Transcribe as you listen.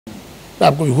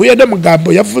ntabwo bihuye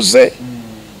n'amagambo yavuze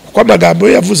kuko amagambo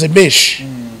yavuze menshi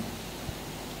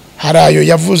hari ayo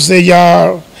yavuze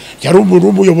yari umuntu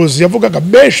w'umuyobozi yavugaga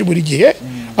menshi buri gihe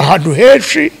ahantu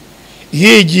henshi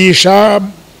yigisha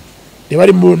niba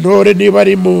ari mu ntore niba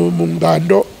ari mu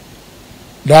ngando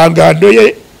nta ngando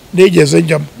ye nigeze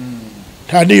njyamo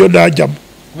nta niyo najyamo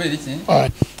kubera iki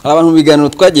abantu mu biganiro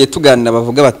twagiye tuganira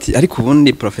bavuga bati ariko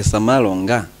ubundi Professor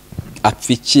Malonga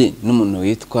apfiki n'umuntu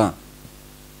witwa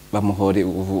Bamuhori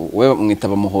we mwita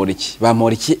Bamporiki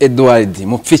Bamporiki Edward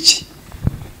Mupfiki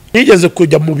nigeze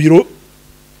kujya mu biro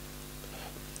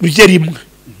bye rimwe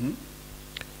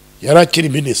yarakiri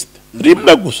minisita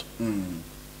rimwe gusa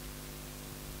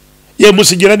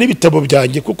yemusigira n'ibitabo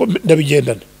byanjye kuko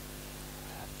ndabigendana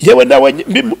yewe nawe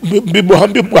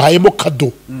bimuhayemo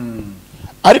kado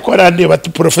ariko arandeba ati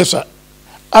Professor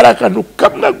arakantu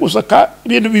kamwe gusa ka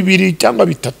ibintu bibiri cyangwa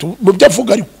bitatu mu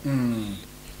byavuga ariko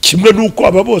kimwe nuko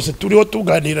aba bose turiho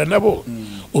tuganira nabo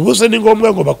ubuze ni ngombwa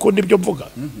ngo bakunde ibyo mvuga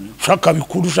ushaka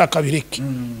bikuru ushaka bireke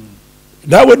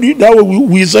nawe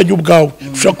wizanye ubwawe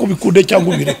ushaka kubikunde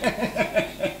cyangwa ubireke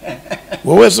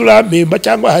wowe uramemba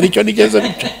cyangwa hari icyo nigeze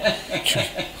bico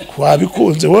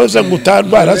wabikunze woza ngo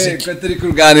utandwara ziki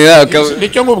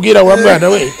nicyo ngubwira wa mwana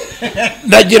we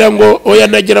nagira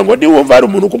ngo ni wumva hari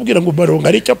umuntu ukubwira ngo Malonga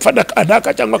ari cyo apfa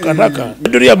anaka cyangwa kanaka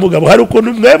nduriya mugabo hari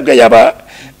ukuntu mwebwe yaba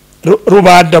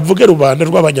rubanda mvuge rubanda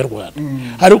rw'abanyarwanda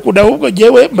hari ukuntu ahubwo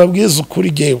ngewe mbabwiza ukuri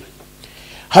ngewe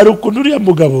hari ukuntu uriya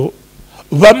mugabo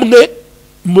bamwe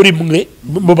muri mwe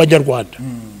mu banyarwanda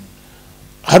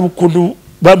hari ukuntu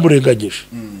bamurenganyije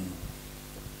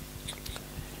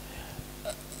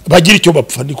bagira icyo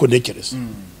bapfa niko ntekereza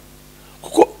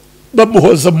kuko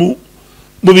bamuhoza mu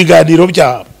biganiro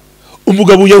byabo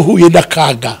umugabo yahuye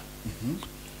n'akaga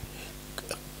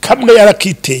kamwe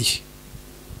yarakiteye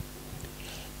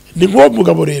ni nk'uwo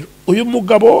mugabo rero uyu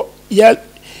mugabo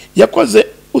yakoze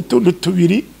utuntu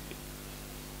tubiri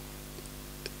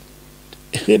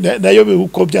nayo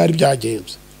uko byari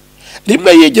byagenze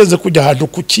rimwe yigeze kujya ahantu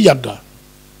ku kiyaga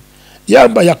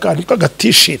yambaye akantu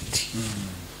k'agatisheti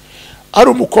ari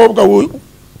umukobwa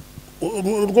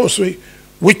rwose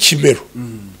w'ikimero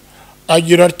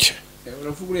agira atya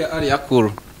uravuga ari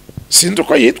yakuru sinzi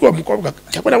uko yitwa umukobwa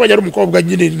cyangwa nawe yari umukobwa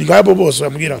nyine ngabo bose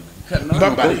bambwiraga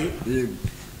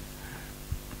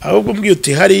ahubwo mbwiye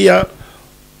uti hariya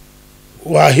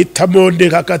wahitamo nde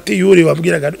hagati yuri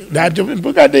wambwiraga ntabyo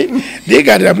mvuga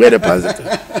niganira mwene Pastor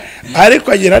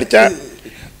ariko agira atya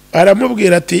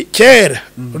aramubwira ati kera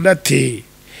unati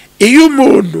iyo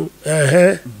umuntu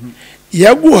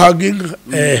yaguhaga inka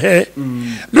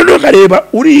none nkareba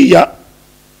uriya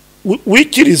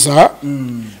wikiriza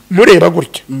mureba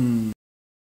gutya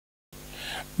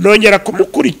nongera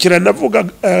kumukurikirana avuga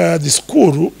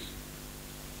disikuru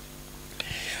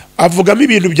avugamo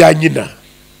ibintu bya nyina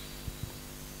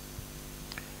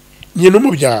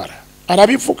umubyara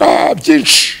arabivuga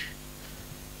byinshi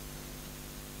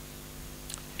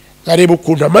nkareba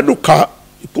ukuntu amanuka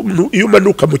iyo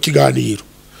umanuka mu kiganiro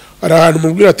hari ahantu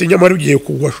mubwira ati nyamara ugiye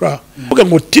kugwa sha uvuga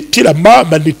ngo titira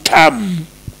mama ni tamu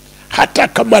hata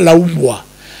kama laumbwa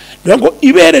ngo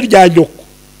ibere rya nyoko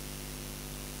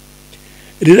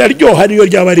riraryoha niyo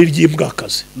ryaba ari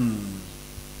ry'imbwakazi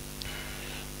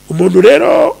umuntu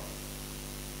rero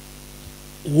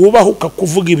wubahuka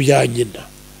kuvuga ibya nyina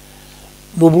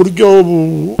mu buryo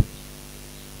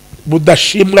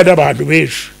budashimwa n'abantu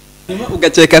benshi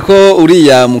ugakeka ko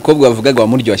uriya mukobwa wavugaga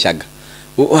wamuryoshyaga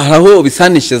aho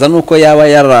bisanishiriza nuko yaba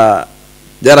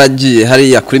yaragiye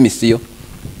hariya kuri misiyo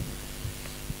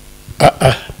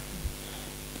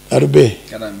arbe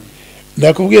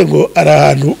nakubwiye ngo ari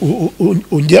ahantu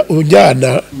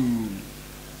unjyana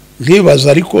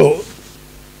nkibaza ariko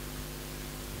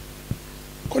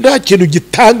ko nta kintu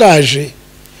gitangaje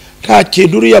nta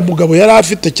kintu uriya mugabo yari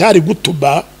afite cyari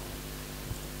gutuma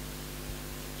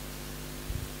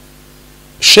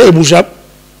shebuja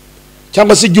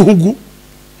cyangwa se igihugu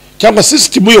cyangwa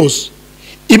sisitemu yose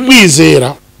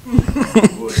imwizera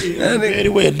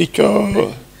wenda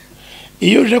icyo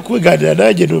iyo uje kuganira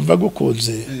nanjye numva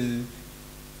gukunze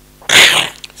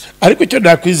ariko icyo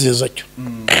nakwizeza cyo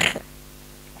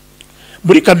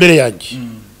muri kamere yanjye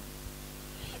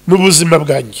mu buzima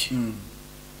bwanjye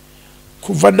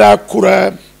kuva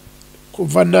nakura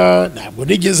kuva ntabwo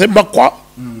nigeze makwa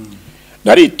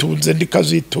naritunze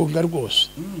ndikazitunga rwose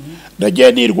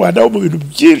nagiye nirwanaho mu bintu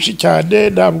byinshi cyane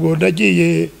ntabwo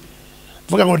nagiye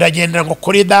mvuga ngo ndagendera ngo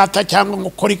kuri data cyangwa ngo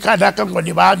kuri kanaka ngo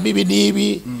nibambe ibi n'ibi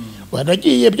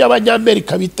nagiye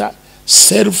by'abanyamerika bita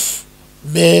self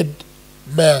made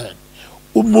man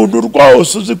umuntu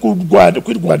rwose uzi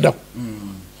kwirwanaho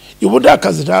ubu nta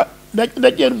kazi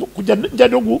nagiye kujya njya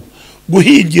no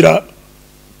guhingira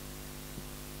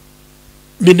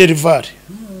minerivare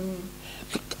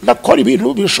nakora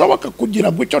ibintu bishoboka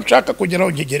kugira ngo icyo nshaka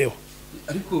kugeraho nkigereho.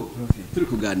 ariko turi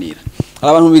kuganira hari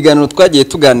abantu mu biganiro twagiye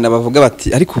tuganira bavuga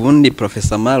bati ariko ubundi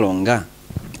Professor Malonga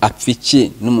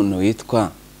apfiki n'umuntu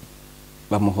witwa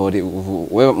Bamuhori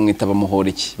we mwita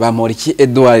Bamporiki Bamporiki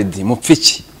Edward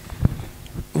mupfiki.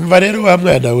 Umva rero wa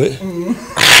mwana we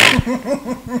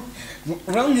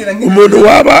umuntu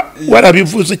waba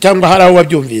warabivuze cyangwa hari aho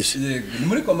wabyumvise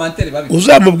muri commentaire babi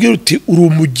uzamubwira uti uri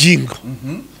umuginga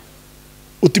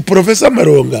uti Professor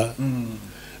Malonga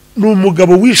ni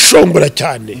umugabo wishongora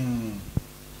cyane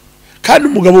kandi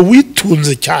umugabo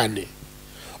witunze cyane,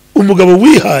 umugabo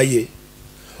wihaye,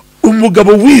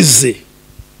 umugabo wize,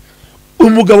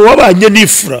 umugabo wabanye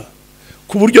n'ifura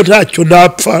ku buryo ntacyo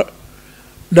napfa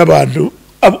n'abantu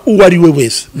uwo ari we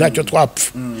wese ntacyo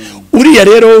twapfa. Uriya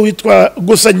rero witwa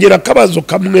gusa ngira akabazo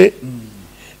kamwe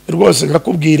rwose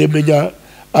nkakubwire menya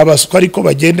abaswa ariko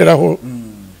bagenderaho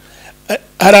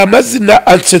hari amazina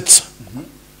ansetsa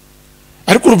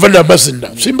ariko urumva ni amazina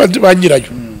simba nzi ba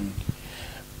nyirayo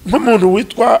nk'umuntu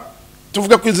witwa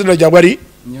tuvuga ko izina ryawe ari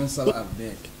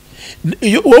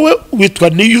wowe witwa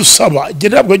Niyusaba njye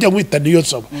ntabwo njya nkwita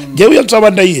Niyusaba njyewe iyo nsaba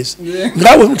ndayizi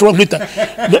ngawe ntushobora nkwita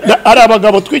ari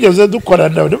abagabo twigeze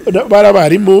dukorana bari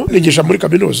abarimu nigisha muri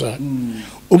kaminuza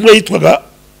umwe yitwaga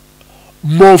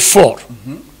Mofor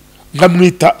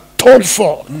nkamwita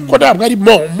Tonfor ko ntabwo ari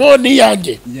mo ni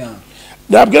yanjye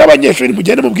nabwira abanyeshuri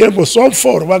mugende mubwire ngo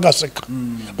Sonfor bagaseka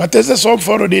bateze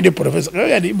Sonfor ni Professor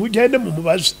yani mugende mu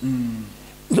mubaze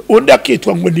undi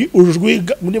akitwa ngo ni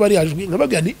urujwiga muri bari yajwi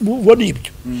nkababwira ni mubona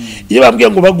ibyo iyo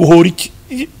bambwiye ngo baguhora iki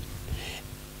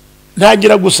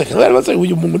ntangira guseka barabaza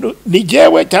uyu muntu ni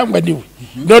jewe cyangwa niwe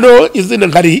noneho izina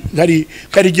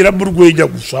nkarigira mu rwenya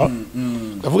gusa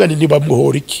ndavuga ni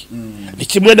bamuhora iki ni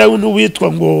kimwe nawe n'uwitwa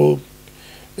ngo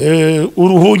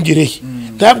uruhungire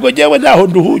ntabwo jewe naho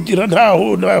nduhugira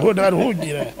ntaho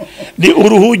naruhugira ni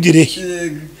uruhungire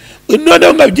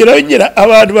noneho ngabwiraho nyira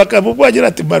abantu bakamubwagira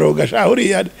ati Malonga shaho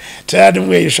uriya cyane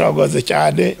mweyishogoze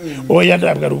cyane oya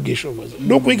ntabwo ari ubwishogoze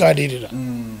no kwiganirira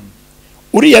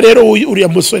uriya rero uriya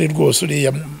musore rwose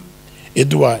uriya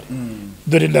Edward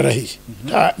dore ndarahiye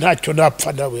ntacyo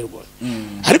napfa nawe rwose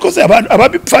ariko se abantu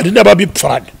ababipfana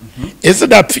n'ababipfana ese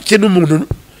napfike n'umuntu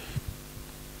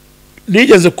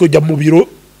nigeze kujya mu biro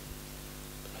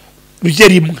bye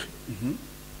rimwe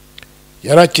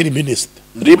yarakiri minisita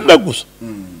rimwe gusa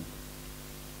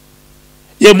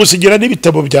yemusigira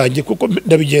n'ibitabo byanjye kuko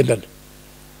ndabigendana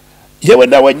yewe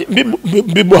nawe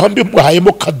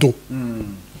bimuhayemo kado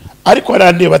ariko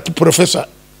arandeba ati Professor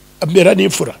amera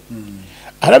n'imfura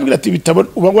arambwira ati ibitabo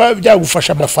uba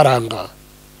byagufasha amafaranga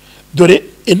dore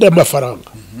enda amafaranga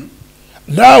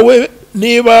nawe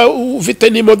niba ufite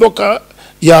n'imodoka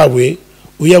yawe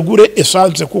uyagure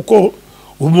essence kuko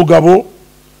umugabo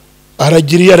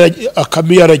aragira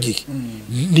akamiye aragiye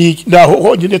ni naho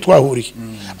honyine twahuriye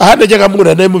aha najyaga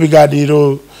mura naye mu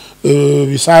biganiro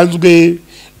bisanzwe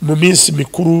mu minsi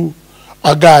mikuru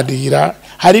aganira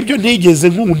hari ibyo ntigeze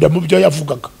nkunda mu byo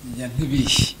yavugaga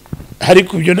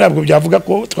ariko ibyo ntabwo byavuga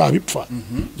ko twabipfa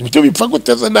ibyo bipfa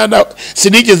guteza na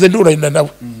sinigeze ndurana nawe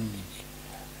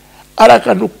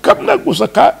arakantu kamwe gusa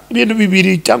ka ibintu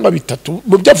bibiri cyangwa bitatu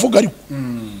mu byo avuga ariko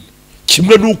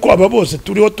kimwe nuko aba bose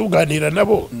turiho tuganira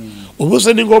nabo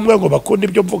ubuse ni ngombwa ngo bakunde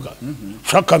ibyo mvuga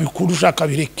ushaka bikuru ushaka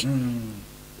bireke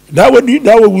nawe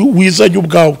wizanye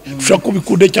ubwawe ushaka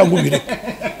ubikunde cyangwa ubireke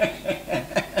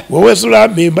wowe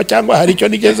urampemba cyangwa hari icyo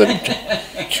nigeze bica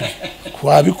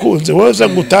wabikunze wowe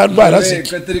ngo utandwara se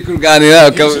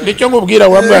nicyo nkubwira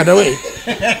wa mwana we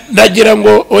nagira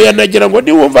ngo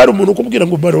ni wumva hari umuntu ukubwira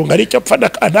ngo Malonga ari icyo apfa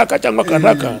n'aka cyangwa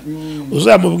kanaka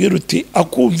uzamubwira uti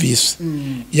akumvise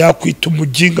yakwita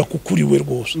umuginga kuko uri we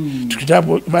rwose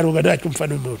Malonga ntacyo mpfa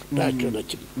n'umuntu ntacyo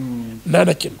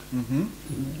na kimwe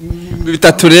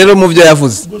bitatu rero mu byo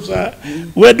yavuze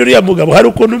wenda uriya mugabo hari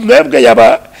ukuntu mwebwe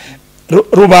yaba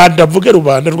rubanda mvuge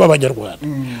rubanda rw'abanyarwanda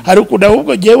hari ukuntu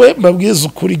ahubwo jewe mbabwiza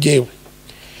ukuri jewe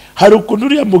hari ukuntu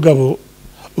uriya mugabo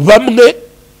bamwe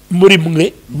muri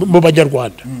mwe mu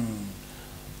banyarwanda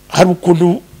hari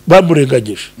ukuntu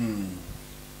bamurenganyije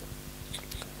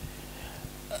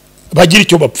bagira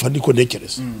icyo bapfa niko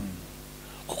ntekereza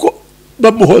kuko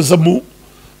bamuhoza mu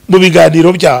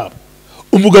biganiro byabo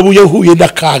umugabo yahuye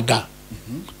n'akaga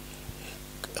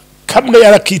kamwe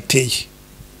yarakiteye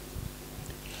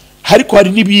ariko hari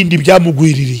n'ibindi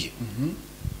byamugwiririye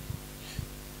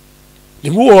ni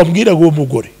nk'uwo wambwira ngo uwo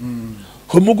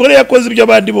mugore yakoze ibyo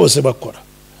abandi bose bakora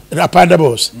apana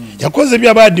bose yakoze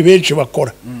ibyo abandi benshi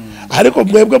bakora ariko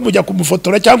mwebwe mujya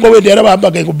kumufotora cyangwa wenda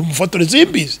yarabahamagaye ngo mumufotore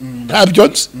simbizi ntabyo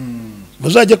nzi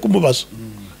muzajye kumubaza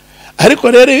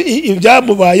ariko rero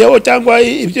ibyamubayeho cyangwa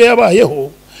ibyo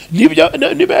yabayeho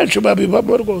ni benshi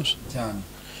babibamo rwose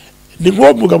ni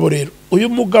nk'uwo mugabo rero uyu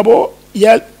mugabo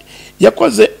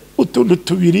yakoze utuntu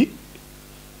tubiri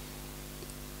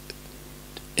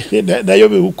nayo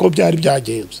uko byari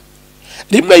byagenze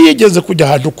rimwe yigeze kujya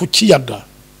ahantu ku kiyaga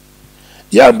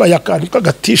yambaye akantu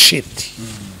k'agatisheti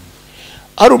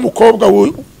ari umukobwa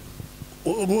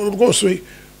rwose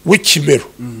w'ikimero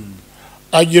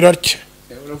agira atya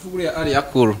uravuga ari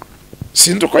yakuru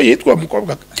sinzi uko yitwa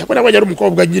umukobwa cyangwa nawe ari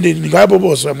umukobwa nyine ngabo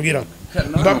bose bamwira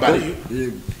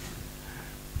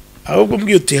ahubwo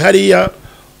mbwiye uti hariya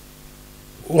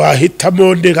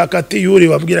wahitamo nde hagati yuri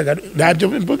wambwiraga ntabyo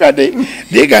mvuga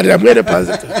ndiganira mwene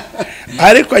pasita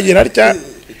ariko agira atya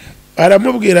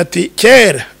aramubwira ati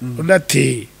kera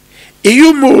unati iyo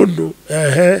umuntu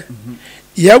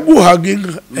yaguhaga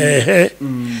inka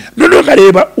none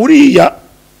ukareba uriya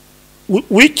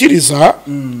wikiriza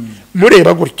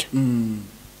mureba gutya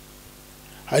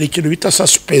hari ikintu bita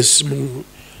suspense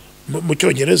mu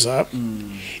cyongereza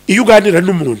iyo uganira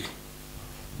n'umuntu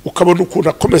ukabona ukuntu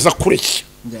akomeza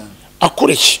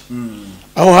akureshya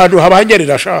aho hantu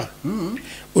habanyarira sha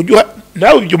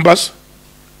nawe ibyo mbaza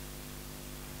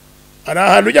hari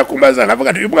ahantu ujya kumaza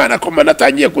nkavuga uyu mwana ko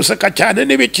natangiye guseka cyane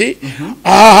n'ibiki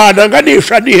aha hantu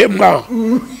anganisha nihemwa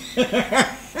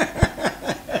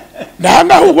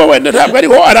nanga ubwo wenda ntabwo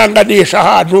ariho aranganisha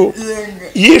ahantu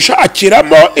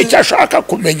yishakiramo icyo ashaka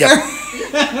kumenya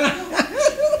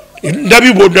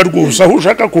ndabibona rwose aho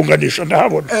ushaka kunganisha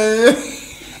ndahabona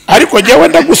ariko njyewe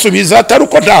ndagusubiza atari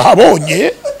uko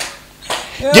ntahabonye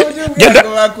niyo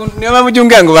mpamvu ujya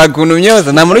umbwira ngo bakuntumye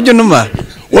hose nta muntu ujya unuma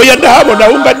oya ndahabona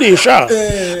aho unganisha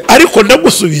ariko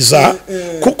ndagusubiza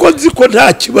kuko nzi ko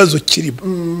nta kibazo kirimo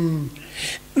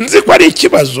nzi ko ari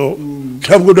ikibazo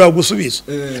ntabwo nagusubiza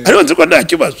ariko nzi ko nta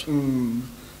kibazo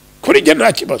kuri njye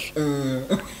nta kibazo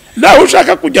nawe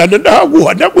ushaka kujyana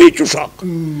ndahaguha ndaguha icyo ushaka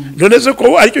none se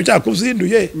ko aricyo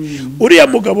cyakuzinduye uriya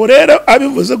mugabo rero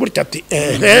abivuze gutya ati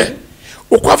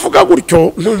uko avuga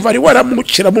gutyo nkumva ari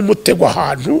waramukiramo umutego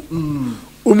ahantu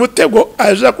umutego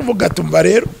aza kuvuga ati mva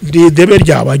rero ndi idebe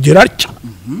ryabagira atya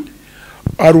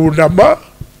arunama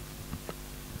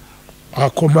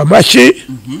akoma amashyi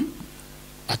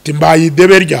ati mbaye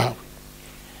idebe ryawe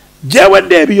njyewe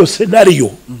ndeba iyo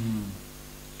senariyo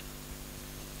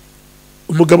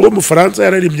umugabo w'umufaransa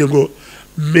yararimbye ngo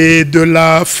mais de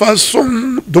la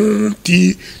façon dont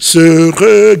il se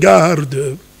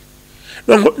regarde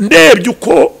ndebye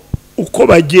uko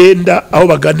bagenda aho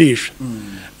baganisha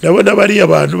ndabona bariya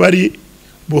abantu bari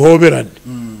buhoberane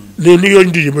niyo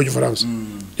ndirimbo y'Ifaransa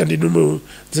kandi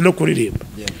nzi no kuririmba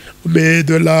mais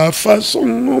de la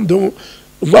façon dont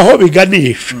aho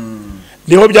biganisha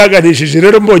niho byaganishije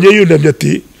rero mbonye yunamye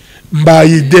ati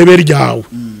mbaye idebe ryawe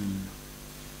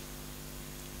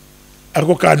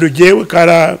ako kantu jewe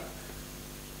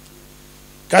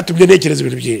katumye ntekereza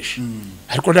ibintu byinshi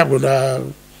ariko ntabwo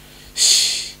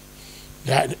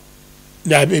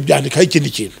byandikaho ikindi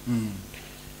kintu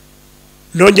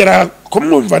nongera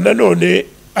kumwumva nanone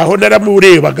aho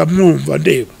naramurebaga mwumva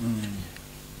ndeba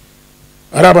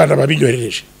ari abana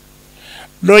babinyohereje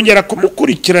nongera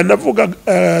kumukurikirana avuga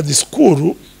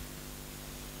disikuru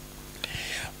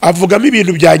avugamo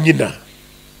ibintu bya nyina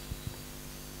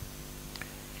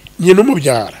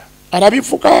umubyara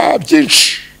arabivuga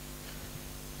byinshi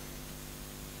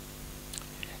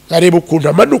nkareba ukuntu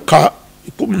amanuka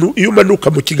iyo umanuka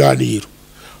mu kiganiro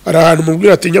hari ahantu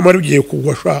mubwira ati nyamara ugiye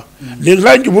kugwa sha ni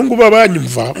nkanjye ubu ngubu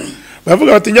abanyumva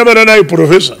bavuga bati nyamara nawe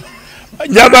porofesa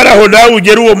nyamara aho nawe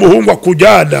ugera uwo muhungu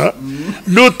akujyana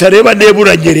nutareba neba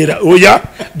uranyerera oya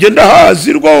genda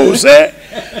hazi rwose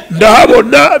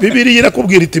ndahabona Bibiliya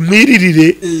irakubwira iti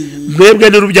mwiririre mwebwe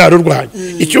n'urubyaro rwanyu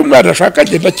icyo umwana ashaka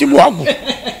agenda kimuhagura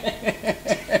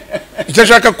icyo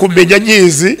ashaka kumenya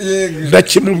nyizi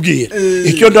ndakimubwira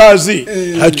icyo ntazi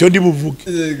ntacyo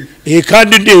ndibuvuge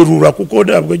kandi nderura kuko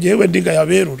ntabwo ngewe ndinga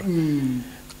yaberura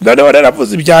noneho rero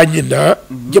avuze ibya nyina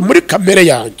muri kamere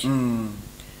yanjye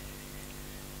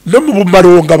no mu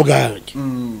bumaronga bwanjye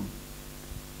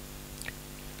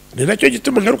ni nacyo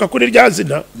gituma ngaruka kuri rya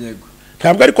zina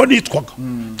ntabwo ariko nitwaga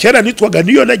kera nitwaga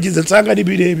niyo nagize nsanga ni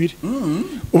birebire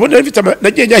ubu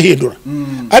nagiye nyahindura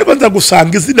ariko nza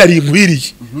gusanga izina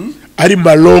rinkwiriye ari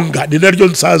Malonga ni naryo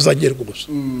nsazanye rwose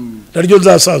naryo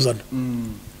nzasazana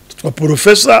twa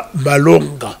Profesa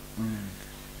Malonga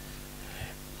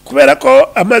kubera ko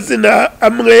amazina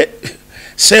amwe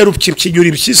Serukinyura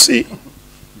impyisi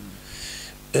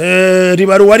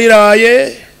ribaruwa riraye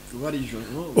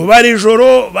ubari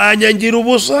ijoro banyangira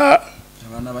ubusa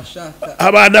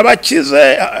abana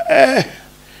bakize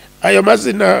ayo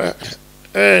mazina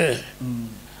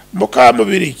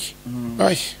Mukamubiriki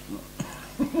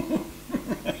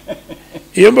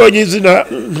iyo mbonye izina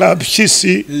nka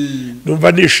Mpyisi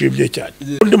numva nishimye cyane.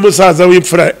 Undi musaza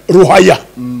w'imfura Ruhaya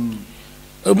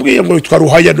umbwiye ngo witwa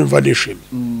Ruhaya numva nishimye.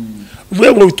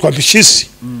 Umbwiye ngo witwa Mpyisi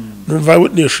numva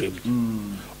nishimye.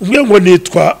 Umbwiye ngo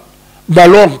nitwa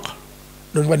Malonga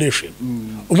numva nishimye.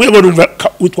 Umbwiye ngo numva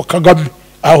witwa Kagame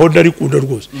aho ndarikunda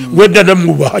rwose. Wenda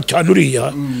namwubaha cyane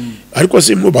uriya ariko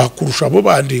simwubaha kurusha abo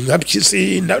bandi nka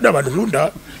Mpyisi n'abantu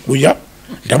nkunda uya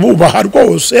ndamubaha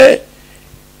rwose.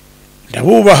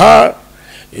 Ndabubaha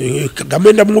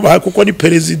Kagame ndamwubaha kuko ni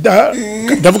perezida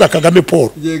ndavuga Kagame Paul.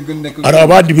 Ari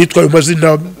abandi bitwa ayo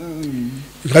mazina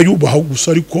nkayubaha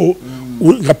gusa ariko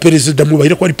nka perezida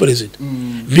mwubahira ko ari perezida.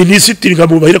 Minisitiri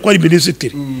nkamwubahira ko ari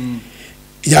minisitiri.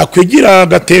 Yakwigira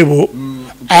agatebo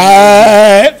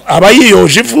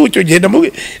abayiyoje ifu cyo genda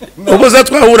ubwo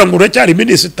zatwahura ngo uracyari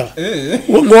minisita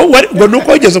ngo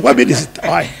nuko yageze kwa minisita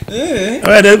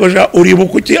abana ariko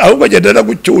uribuka uki ahubwo agenda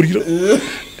nagucyurira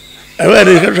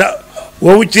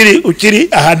wowe ukiri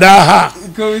aha n'aha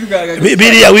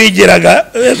biriya wigeraga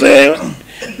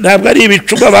ntabwo ari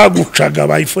ibicuma bagucaga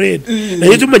my friend.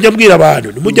 Nayo mujya mbwira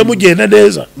abantu nimujya mugenda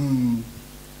neza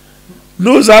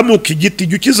nuzamuka igiti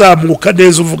jya ukizamuka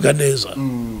neza uvuga neza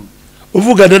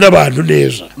uvugana n'abantu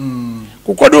neza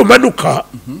kuko numanuka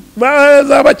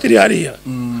bazaba kiri hariya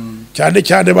cyane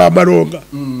cyane ba Maronga.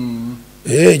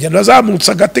 Njya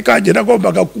nazamutse agati kanjye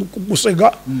nagombaga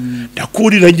gusega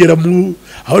ndakurira ngera mu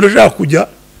aho nashaka kujya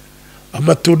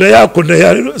amatunda yako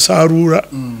ndayasarura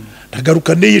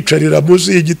ndagaruka niyicarira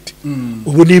munsi y'igiti.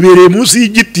 Ubu nibereye munsi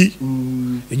y'igiti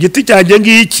igiti cyanjye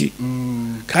ngiki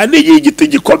kandi igiti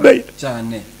gikomeye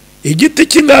cyane igiti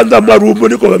cy'inganzamarumbo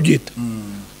niko babyita.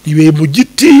 Nibeye mu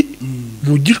giti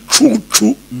mu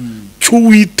gicucu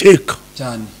cy'Uwiteka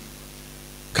cyane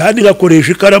kandi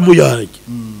gakoresha ikaramu yanjye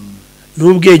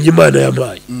n'ubwenge Imana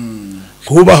yampaye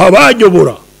nkubaha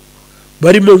abanyobora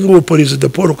barimo nk'uwo perezida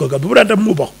Paul Kagame buriya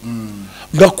ndamwubaha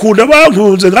ngakunda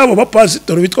bankunze nk'abo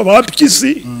bapasitori bitwa ba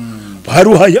Mpyisi ba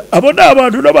Ruhaya. Abo ni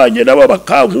abantu n'abanye nabo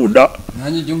bakankunda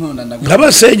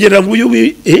nkabasengera ngo uyu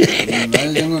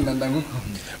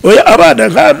oya abana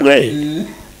nkamwe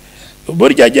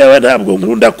burya njyewe ntabwo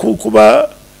nkunda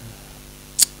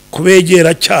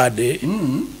kubegera cyane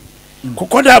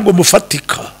kuko ntabwo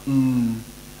mufatika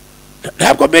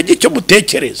ntabwo menye icyo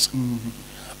mutekereza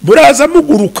muraza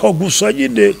muguruka gusa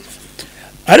nyine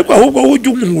ariko ahubwo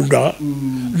ujya unkunda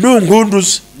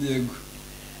nunkunduze.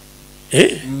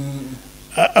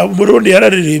 Umurundi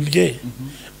yararirimbye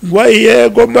ngo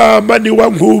yego mama ni wa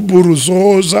nkuburu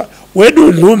zoza we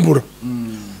nunkumbura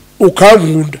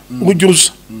ukankunda ujya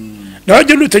uza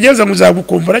nanjye nutegereza ngo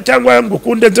uzagukumbura cyangwa ngo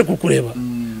ukunde nze kukureba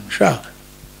sha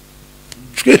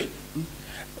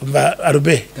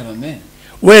arube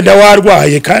wenda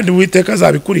warwaye kandi Uwiteka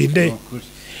azabikurinde.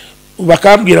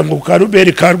 Bakambwira ngo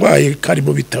Karuberi karwaye kari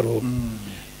mu bitaro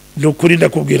nukuri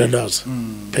ndakubwira naza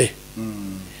pe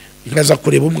nkaza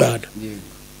kureba umwana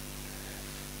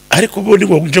ariko ubundi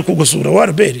ngo nje kugusura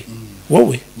waruberi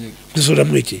wowe gusura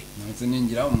mwiki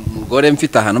ningira umugore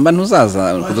mfite ahantu mba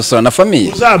ntuzaza kudusura na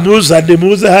famiye uzamuzane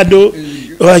muze hano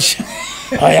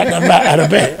aya namba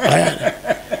arabe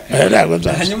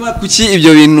hanyuma kuki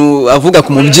ibyo bintu avuga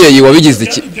ku mubyeyi wabigize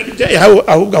iki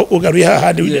ahubwo ugaruye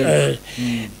hahandi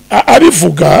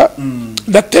abivuga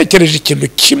ndatekereje ikintu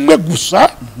kimwe gusa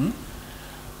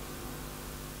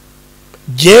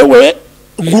jewe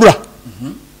ngura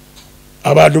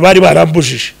abantu bari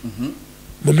barambujije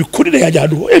mu mikurire yanjye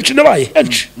ahantu henshi nabaye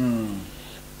henshi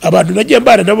abantu nagiye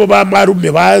mbana nabo ba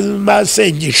marume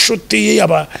basenga inshuti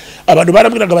abantu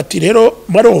barambwiraga bati rero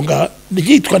Maronga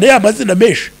yitwa na ya mazina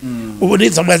menshi ubu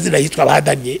niza amazina yitwa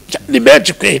badanye ni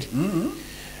menshi kweri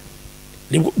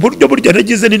ni buryo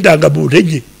nagize n'indangamuntu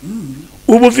enye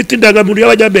ubu mfite indangamuntu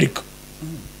y'Abanyamerika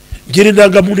ngira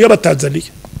indangamuntu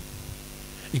y'Abatanzania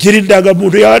ngira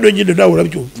indangamuntu ya hano nyine nawe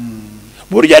urabyumva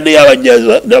burya ni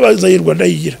n'abazayirwa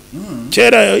ndayigira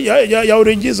kera ya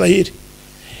urengiza hiri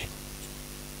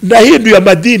ndahinduye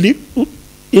amadini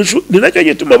ni nacyo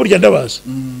gituma burya ndabaza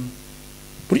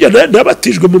burya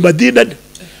nabatijwe mu madini ane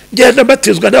ngenda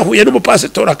mbatizwa nahuye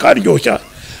n'umupasitori akaryoshya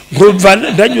nkumva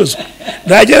ndanyuzwe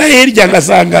nagera hirya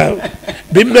ngasanga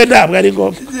bimwe ntabwo ari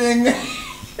ngombwa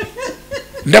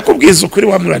ndakubwiza ukuri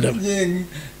wa mwana we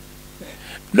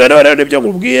noneho rero nibyo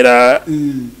nkubwira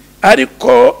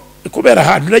ariko kubera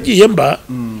ahantu nagiye mba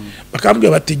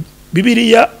bakambwira bati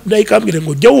Bibiliya nayo ikambwira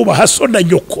ngo jya wubaha so na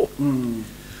nyoko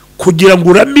kugira ngo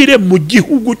uramire mu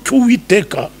gihugu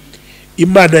cy'Uwiteka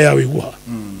Imana yawe iguha.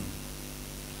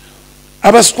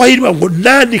 Abaswahili ngo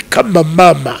nani kama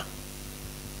mama.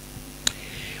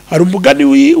 hari umugani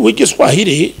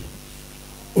w'igiswahili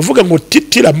uvuga ngo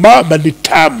titira mama ni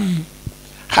tamu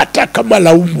hata kama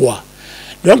laumbwa,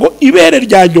 ngo ibere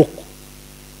rya nyoko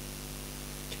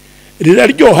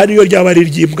riraryoha niyo ryaba ari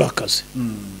ry'imbwakazi.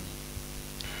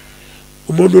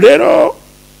 Umuntu rero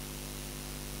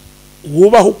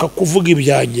wubahuka kuvuga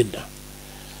ibya nyina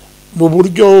mu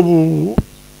buryo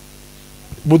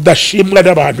budashimwa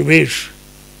n'abantu benshi,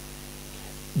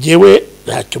 jewe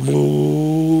ntacyo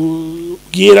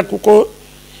mubwira kuko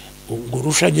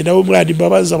ngurusha nyina w'umwana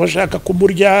imbabazi abashaka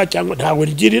kumurya cyangwa ntawe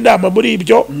ngira inama muri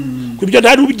ibyo, kubyo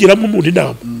ntari ubigiramo umuntu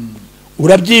inama,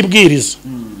 urabyibwiriza.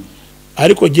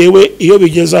 Ariko jewe iyo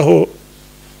bigezaho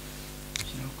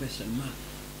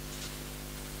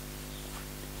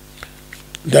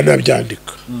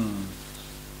ndanabyandika.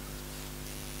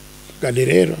 Gani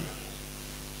rero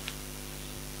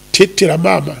titira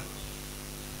mama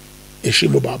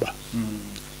heshimu baba.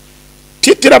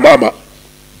 Titira mama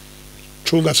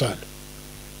chunga sana.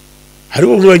 Hari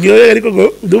umwanya ariko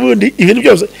nubundi ibintu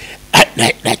byose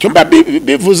ntacyo mba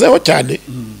bivuzeho cyane,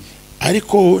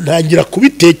 ariko ntangira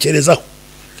kubitekerezaho.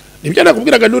 Nibyo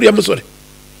nakubwiraga nuriya musore,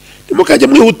 nimukajya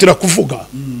mwihutira kuvuga,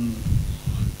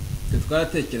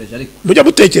 twaratekereje ariko mujya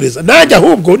mutekereza najya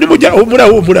ahubwo nimujya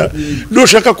humura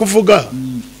nushaka kuvuga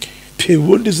pe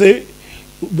ubundi se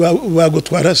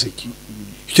bagutwara siki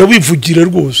cyo wivugire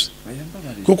rwose,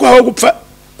 kuko aho gupfa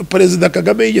Perezida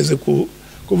Kagame yigeze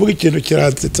kuvuga ikintu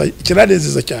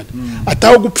kiranezeza cyane,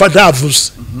 ataho gupfa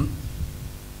ntavuze.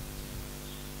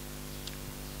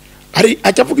 Ari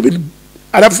acavuga ibintu,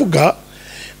 aravuga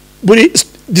muri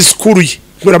disikuru ye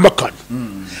nkuramakano,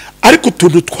 ariko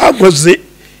utuntu twankoze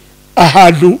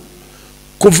ahantu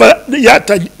kuva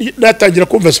natangira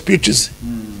kumva speeches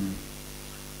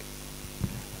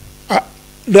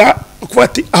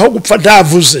kwati aho gupfa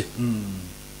ntavuze,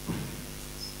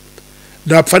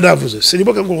 napfa navuze.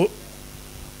 Sinibuka ngo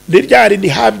niryari ni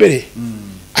hambere,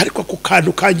 ariko ku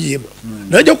kantu kangiyemo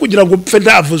nanjye kugira ngo mpfe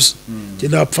ntavuze, njye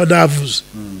napfa navuze.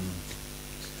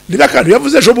 Niba kantu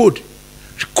yavuze ejo bundi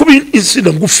kuba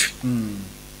insina ngufi,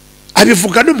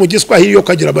 abivuga no mu giswahili yo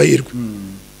kagira amahirwe,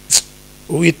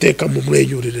 Uwiteka mu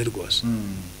mwenyurire rwose.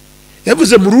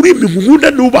 Yavuze mu rurimi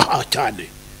nkunda nubaha cyane,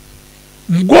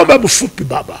 mgomba mufupi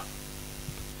baba,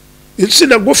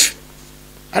 insina ngufi.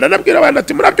 Aranabwira abantu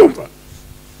ati murabyumva,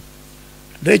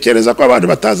 ntekereza ko abantu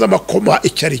bataza amakoma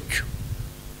icyo ari cyo.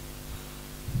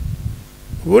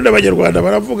 Ubundi Abanyarwanda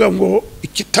baravuga ngo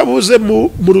ikitabuze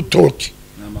mu rutoki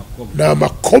ni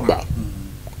amakoma,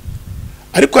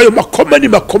 ariko ayo makoma ni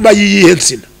makoma y'iyihe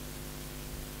nsina?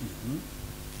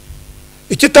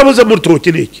 Ikitabuze mu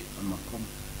rutoki ni iki?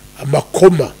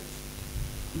 Amakoma.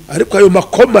 Ariko ayo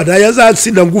makoma nayo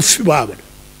azansina ngufi baba,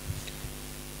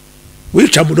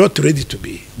 which I'm not ready to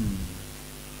be.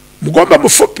 Mugomba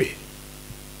mufupi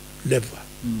never.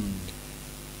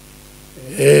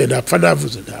 Napfa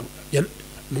navuze ntabwo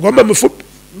mugomba mufupi.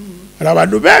 Hari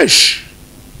abantu benshi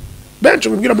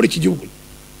mubwira muri iki gihugu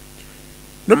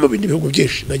no mu bindi bihugu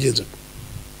byinshi nagenze,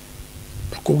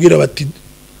 bakubwira bati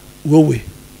wowe,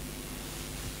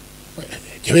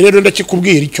 njyewe rero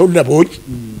ndakikubwira icyo nabonye.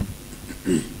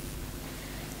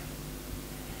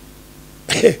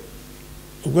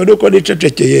 Ubwo nuko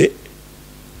nicecekeye.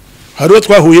 Hari uwo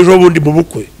twahuye ejo bundi mu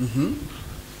bukwe,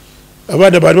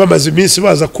 abana bari bamaze iminsi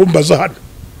baza kumbaza hano,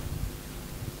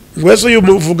 ngo ese uyu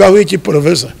muvugaho iki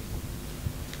professor?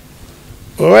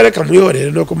 Reka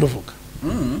mwihorere no kumuvuga.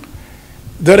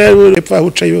 Dore urepfa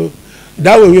ucayo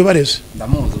nawe wibareze.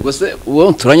 Ndamuzi ubwo se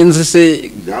uwo turanye nzi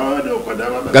se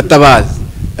Gatabazi.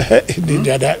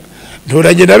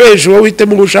 Nturanye na benshi wowe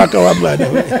uhitemo gushaka wa mwana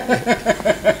we.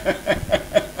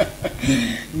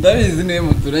 Ndabizi niwe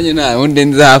muturanye nta wundi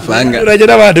nzafanga. Nturanye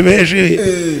n'abantu benshi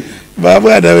ba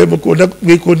mwana we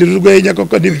mwikundira urwenya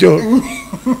koko nibyo.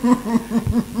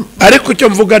 Ariko icyo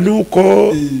mvuga ni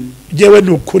uko jewe ni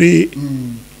ukuri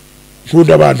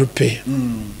nkunda abantu pe,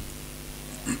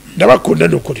 ndabakunda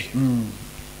ni ukuri,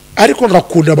 ariko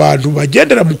ngakunda abantu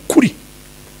bagendera mu kuri,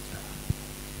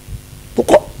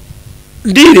 kuko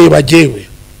ndireba jewe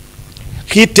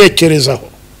nkitekerezaho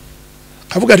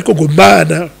kavuga ariko ngo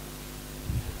Mana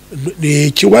ni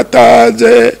iki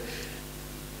watanze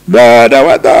mwana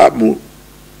w'Adamu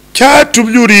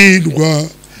cyatumye urindwa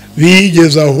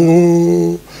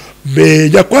bigezaho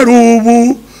menya ko ari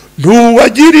ubu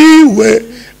ntuwagiriwe,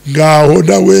 ngaho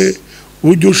nawe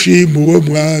ujye ushima uwo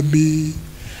mwami.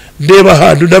 Ndeba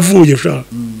ahantu navuye sha,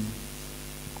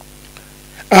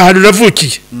 ahantu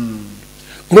navukiye,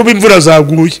 nk'ubu imvura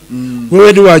zaguye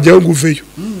wowe ntiwajyaho ngo uveyo,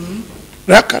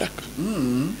 rakaraka.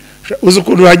 Uzi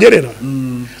ukuntu wanyerera,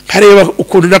 nkareba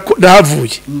ukuntu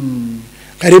nahavuye,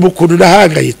 nkareba ukuntu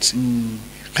nahangayitse,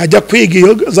 nkajya kwiga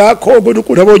iyo za Kongo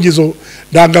n'ukuntu abonye izo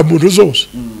ndangamuntu zose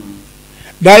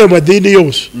n'ayo madini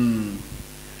yose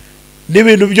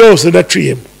n'ibintu byose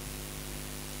naciyemo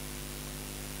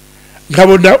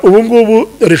nkabona ubu ngubu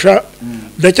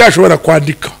ndacyashobora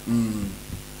kwandika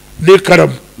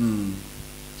n'ikaramu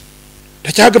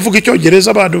ndacyagavuga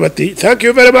icyongereza abantu bati thank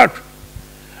you very much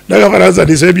n'agafaransa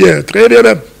ni c'est bien très bien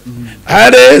même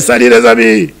allez salut les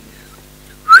amis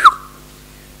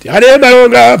allez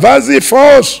Malonga vas-y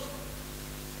fonce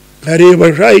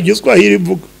nkareba sha igiswahili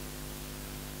mvuga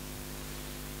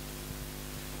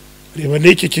reba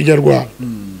n'iki kinyarwanda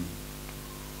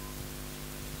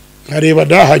nkareba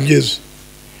ndahageze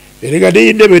erega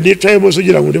n'iyi ntebe nicayemo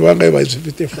ugira ngo ni bangaye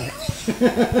bazifite fa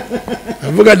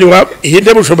avuga ni iyi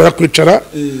ntebe ushobora kwicara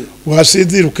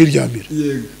wasinzira ukiryamira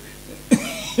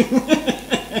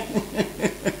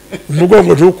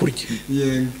umugongo ntukurye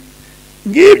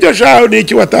ngibyo shaho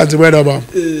n'iki watanze mwana mama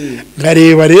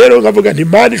nkareba rero nkavuga nti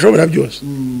Imana ishobora byose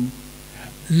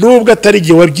nubwo atari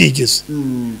igihe wabyigize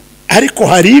ariko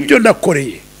hari ibyo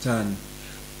nakoreye cyane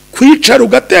kwicara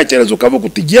ugatekereza ukavuga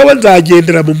uti jyewe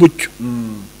nzagendera mu mucyo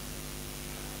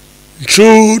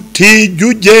nshuti jya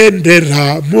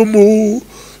ugendera mu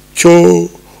mucyo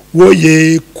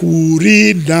woye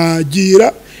kurindagira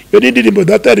iyo ni indirimbo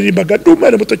data yaririmbaga ndi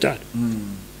umwana muto cyane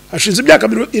hashize imyaka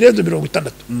irenze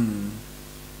 60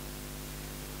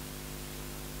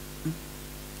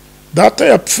 data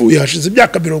yapfuye hashize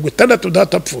imyaka 60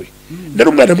 data apfuye nari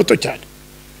umwana muto cyane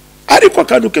ariko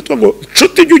akantu kitwa ngo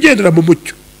nshuti jya ugendera mu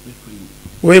mucyo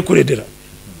woye kurindira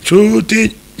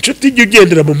nshuti jya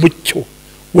ugendera mu mucyo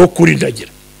wo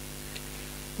kurindagira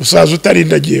usaza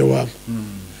utarindagiye wawe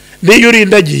niyo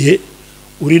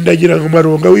urindagira nka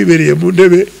Maronga wibereye mu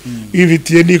ntebe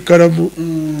wibitiye n'ikaramu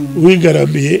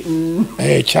wigaramiye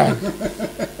cyane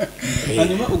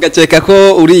hanyuma ugakeka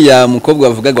ko uriya mukobwa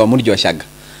wavugaga wamuryoshyaga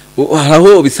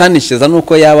aho bisanishiriza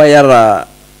nuko yaba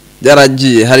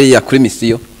yaragiye hariya kuri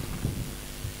misiyo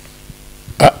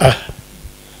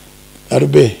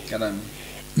arbe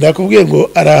nakubwiye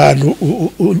ngo ari ahantu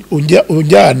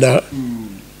unjyana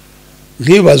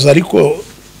nkibaza ariko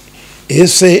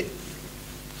ese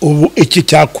ubu iki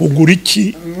cyakungura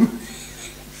iki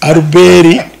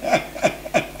Albert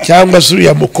cyangwa se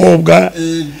uriya mukobwa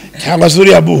cyangwa se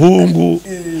uriya muhungu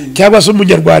cyangwa se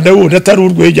umunyarwanda wundi atari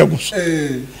urwenya gusa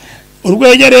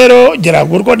urwenya rero ngira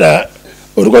ngo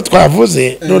urwo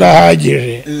twavuze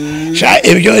nurahagije sha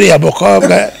ibyo uriya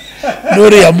mukobwa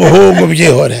n'uriya muhungu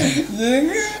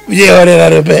byihorera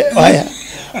rebe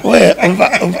we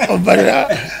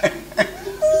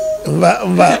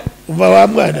umva wa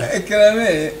mwana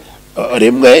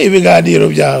rimwe ibiganiro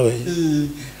byawe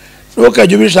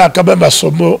ntukajya ubishakamo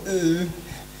amasomo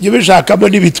jya ubishakamo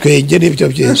n'ibitwenge n'ibyo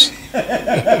byinshi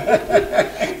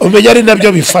umenya ari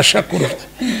nabyo bifasha kuruta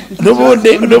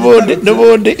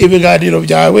n'ubundi ibiganiro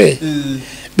byawe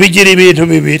bigira ibintu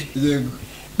bibiri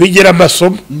bigira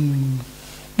amasomo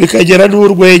bikagera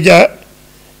n'urwenya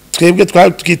twebwe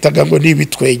twitaga ngo ni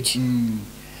ibitwenge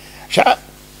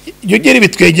jya ugira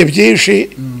ibitwenge byinshi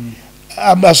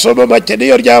amasomo make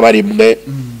niyo ryaba rimwe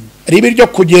ribi ryo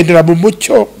kugendera mu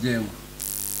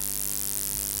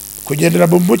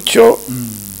mucyo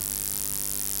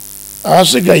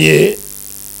ahasigaye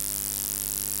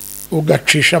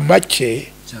ugacisha make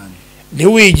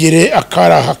ntiwigire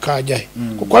akaraha kajyahe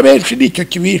kuko abenshi nicyo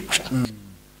kibica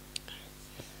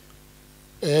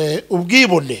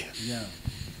ubwibone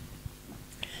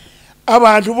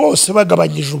abantu bose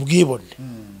bagabanyije ubwibone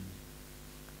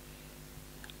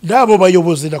n'abo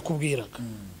bayobozi nakubwiraga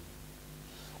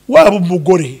waba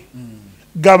umugore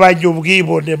gabanya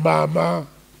ubwibone mama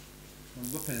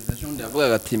ubwo perezida Jondi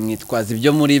yavugaga ati mwitwaza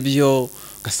ibyo muri byo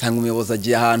ugasanga umuyobozi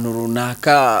agiye ahantu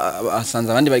runaka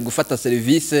asanze abandi bari gufata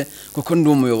serivisi kuko ndi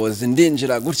umuyobozi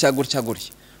ndinjira gutya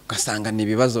ugasanga ni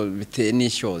ibibazo biteye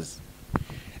n'ishyozi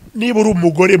niba uri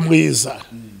umugore mwiza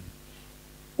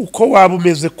uko waba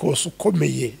umeze kose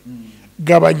ukomeye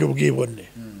gabanya ubwibone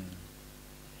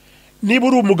niba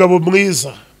uri umugabo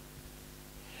mwiza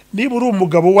niba uri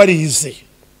umugabo warize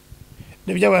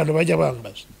nibyo abantu bajya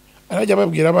bambaza arajya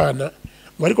babwira abana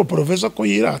ngo ariko profesa ko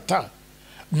yirata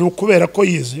ni ukubera ko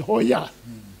yize hoya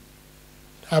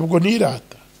ntabwo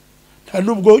nirata nta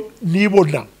nubwo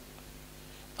nibona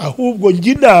ahubwo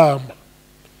njye inama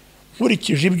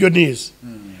nkurikije ibyo nize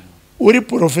uri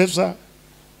profesa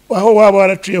aho waba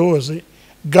waraciye hose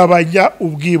gabanya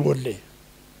ubwibone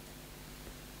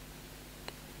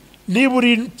niba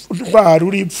uri intwari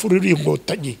uri imfura uri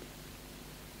inkotanyi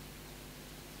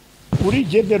uri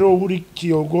genero uri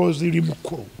kiyogozi uri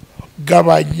mukuru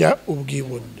gabanya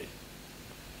ubwibone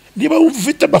niba wumva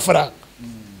ufite amafaranga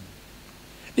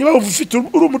niba ufite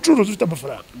uri umucuruzi ufite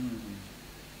amafaranga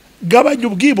gabanya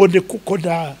ubwibone kuko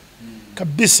nta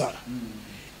kabisa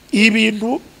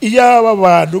ibintu iyo aba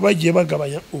bantu bagiye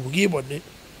bagabanya ubwibone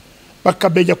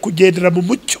bakamenya kugendera mu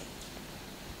mucyo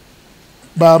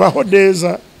babaho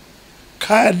neza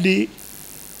kandi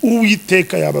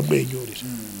uwiteka yabamwenyurira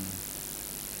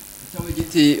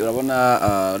igiti urabona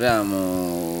uriya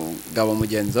mugabo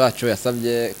mugenzi wacu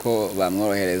yasabye ko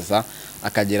bamworohereza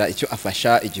akagira icyo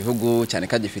afasha igihugu cyane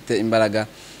ko gifite imbaraga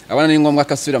abana ni ngombwa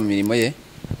ko asubira mu mirimo ye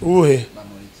uhe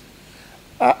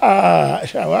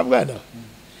wa bwana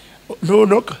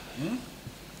ntunoka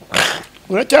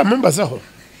uracyamumbazaho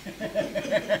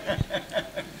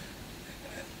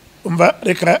umva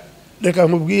reka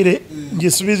nkubwire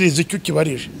ngisubirize icyo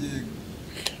kibarije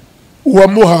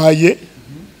uwamuhaye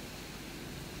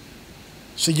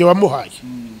sijye wamuhaye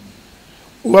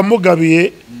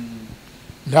uwamugabiye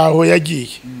ntaho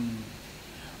yagiye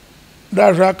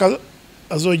nashaka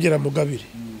azongera mugabire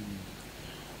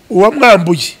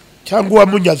uwamwambuye cyangwa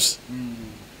uwamunyaze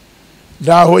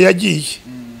ntaho yagiye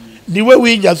niwe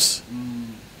winyaze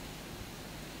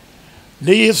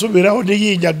niyisubiraho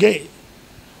niyinyage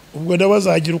ubwo nawe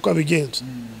azagira uko abigenza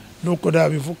nuko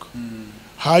nabivuga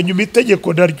hanyuma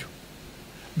itegeko naryo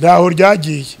ntaho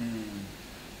ryagiye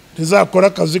rizakora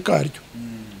akazi karyo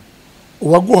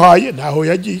uwaguhaye ntaho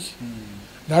yagiye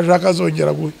ntashaka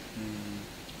azongera guhe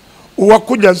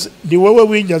uwakunyaze ni wowe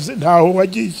winyaze ntaho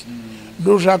wagiye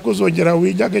nushaka uzongera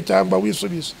winyage cyangwa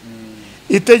wisubize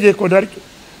itegeko naryo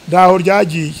ntaho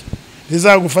ryagiye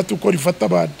rizagufata uko rifata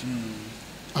abandi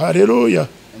haleluya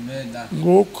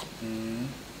nguko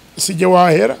sijye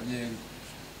wahera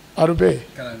arube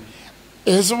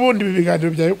ese ubundi ibi biganiro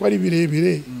byawe ko ari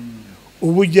birebire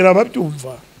ubugira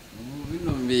ababyumva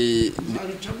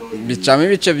bicamo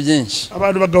ibice byinshi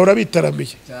abantu bagahora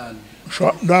bitaramiye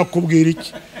nakubwira iki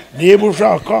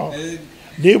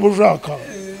niba ushaka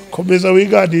komeza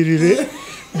wiganirire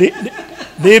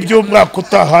n'iby'umwaka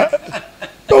utaha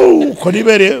uko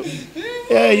nibereye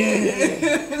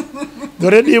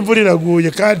dore n'imvura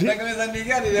iraguye kandi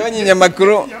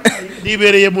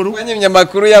nibereye mu rugo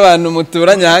abanyamakuru y'abantu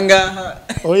muturanye ahangaha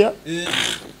oya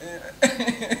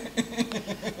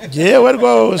jewe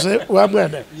rwose wa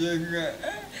mwana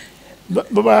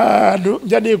mu bantu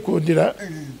njya nikundira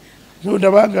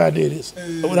nkunda banganiriza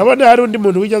urabona hari undi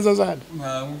muntu wigeze azana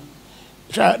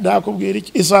nakubwira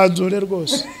iki isanzure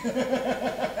rwose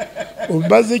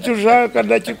umbaze icyo ushaka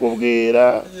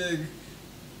ndakikubwira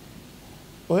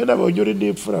wowe nabonye uri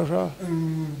n'imfura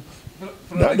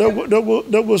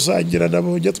no gusangira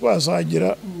nabonye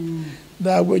twasangira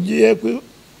ntabwo ngiye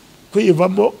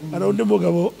kwivamo hari undi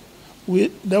mugabo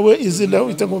nawe izina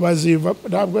wita ngo bazivamo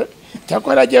ntabwo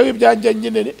cyakora agiye w'ibyanjye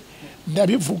nyine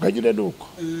ndabivuga nyine nuko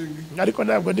ariko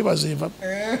ntabwo ndibazivamo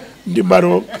ndi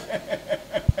maronga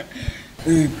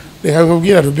reka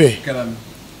nkubwira rube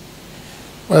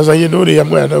wazanye n'uriya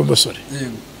mwana w'umusore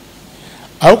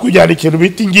aho kujyana ikintu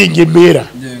bita ingingimira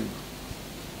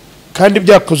kandi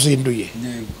byakuzinduye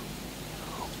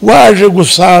waje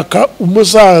gusaka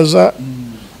umusaza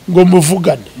ngo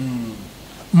muvugane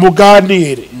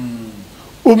muganire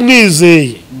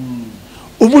umwizeye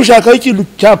umushakaho ikintu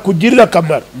cyakugirira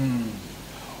akamaro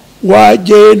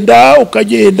wagenda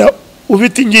ukagenda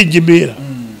ufite ingingimira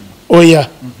oya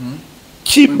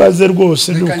kimbaze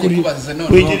rwose n'ukuri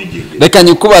reka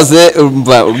nyikubaze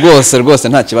rwose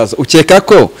nta kibazo ukeka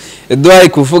ko Edouard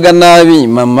kuvuga nabi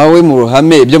mama we mu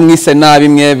ruhame ibyo mwise nabi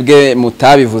mwebwe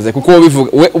mutabivuze kuko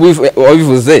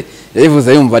wabivuze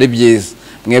yabivuze yumva ari byiza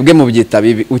mwebwe mu byita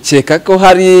bibi ukeka ko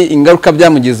hari ingaruka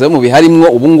byamugizeho mu biharimwo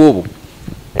ubu ngubu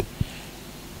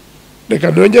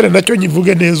reka nongere nacyo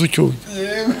nyivuge neza ucyumva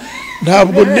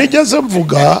ntabwo nigeze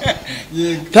mvuga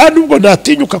nta nubwo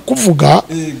natinyuka kuvuga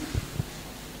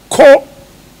ko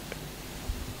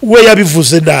we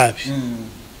yabivuze nabi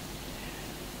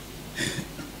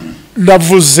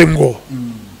navuze ngo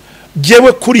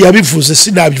jyewe kuri yabivuze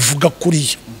sinabivuga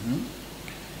kuriya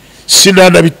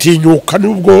sinanabitinyuka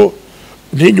nubwo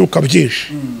ntinyuka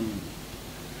byinshi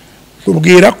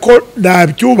nkubwira ko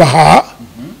nabyubaha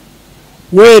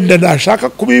wenda nashaka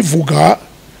kubivuga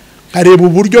nkareba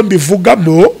uburyo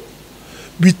mbivugamo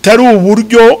bitari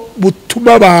uburyo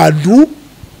butuma abantu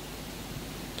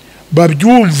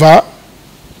babyumva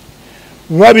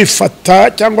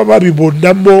babifata cyangwa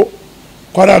babibonamo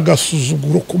ko ari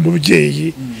agasuzuguro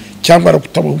k'umubyeyi cyangwa ari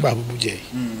ukutabumba umubyeyi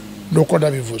nuko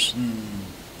nabivuze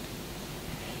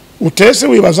utese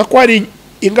wibaza ko hari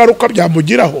ingaruka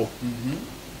byamugiraho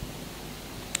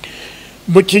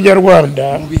mu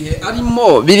kinyarwanda mu bihe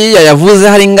arimo biriya yavuze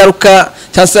hari ingaruka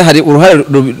cyangwa se hari uruhare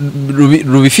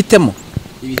rubifitemo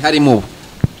ibi harimo ubu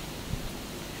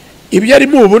ibyo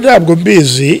arimo ubu ntabwo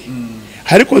mbizi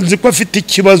ariko nzi ko afite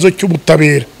ikibazo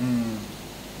cy'ubutabera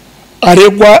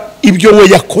aregwa ibyo we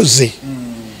yakoze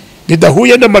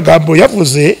bidahuye n'amagambo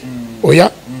yavuze oya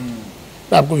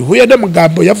ntabwo bihuye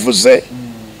n'amagambo yavuze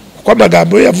kuko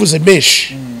amagambo ye yavuze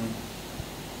menshi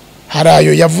hari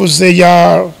ayo yavuze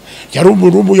yari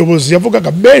umuntu w'umuyobozi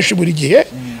yavugaga menshi buri gihe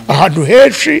ahantu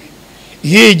henshi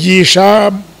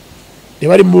yigisha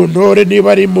niba ari mu ntore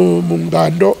niba ari mu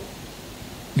ngando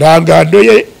nta ngando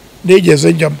ye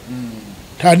nigeze njyamo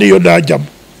nta niyo najyamo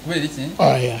kubera iki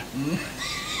aya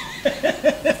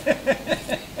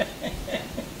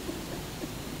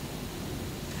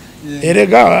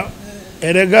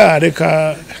erega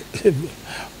reka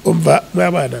umva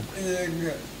mwabana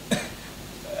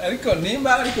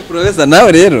ariko professor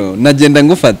nawe rero nagenda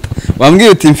ngufata wambwiye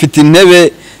uti mfite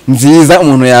intebe nziza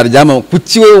umuntu yaryama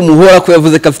kuki we umuhora ko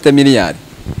yavuze ko afite miliyari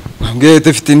wambwiye uti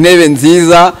mfite intebe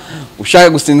nziza ushaka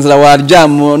gusinzira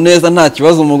waryama neza nta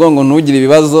kibazo umugongo ntugire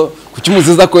ibibazo kuki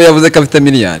umuziza ko yavuze ko afite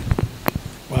miliyari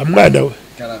wa mwana we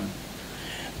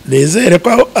nizere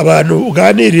ko abantu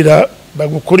uganirira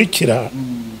bagukurikira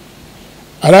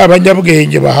ari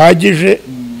abanyabwenge bahagije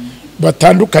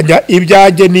batandukanya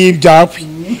ibyanjye n'ibyawe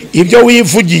ibyo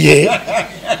wivugiye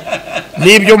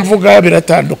n'ibyo mvuga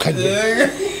biratandukanye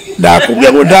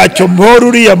nakubwiye ngo ntacyo mpora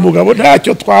uriya mugabo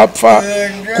ntacyo twapfa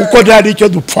kuko nta n'icyo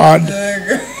dupfana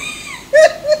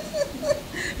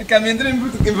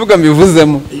imvuga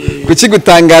mbivuzemo kuki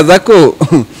gutangaza ko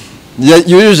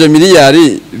yujuje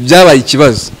miliyari byabaye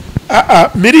ikibazo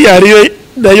miliyari yo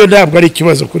nayo ntabwo ari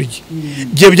ikibazo kuri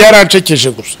njye byarancekeje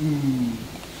gusa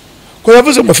ko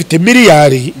yavuze ngo afite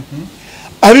miliyari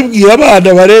abibwira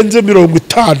abana barenze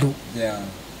 50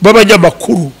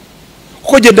 b'abanyamakuru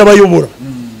kuko genda bayobora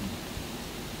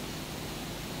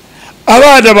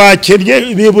abana bakennye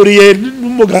biburiye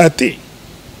n'umugati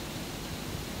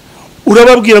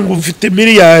urababwira ngo ufite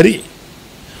miliyari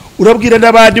urabwira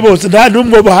n'abandi bose nta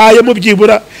n'umwe bahaye mu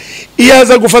byibura iyo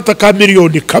aza gufata ka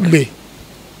miliyoni kamwe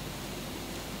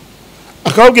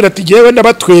akababwira ati jyewe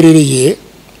nabatwerereye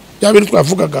bya bintu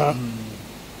twavugaga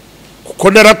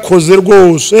kuko narakoze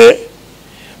rwose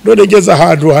none ngeze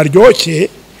ahantu haryoshye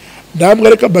namwe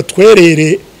reka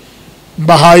mbatwerere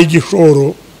mbahaye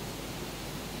igishoro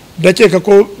ndakeka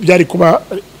ko byari kuba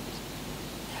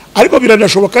ariko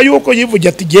biranashoboka yuko yivugira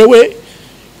ati jyewe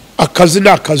akazi ni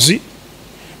akazi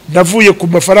navuye ku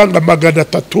mafaranga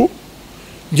 300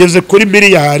 ngeze kuri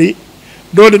miliyari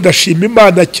none ndashima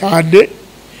Imana cyane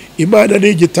Imana ni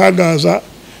igitangaza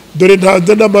dore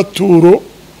ntanze n'amaturo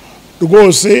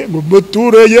rwose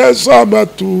muture Yesu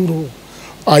amaturo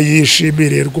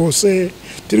ayishimire rwose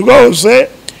rwose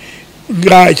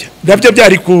ngaya nabyo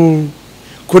byari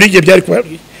kuri nge byari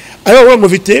ayo ngo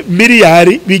mfite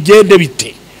miliyari bigende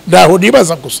bite ndaho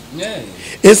nibaza gusa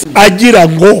ese agira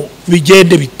ngo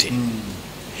bigende bite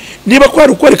niba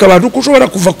kwari ukwereka abantu ko ushobora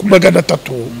kuva ku 300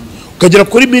 ukagera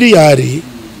kuri miliyari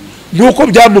nuko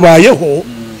byamubayeho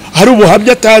hari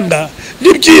ubuhamya atanga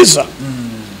ni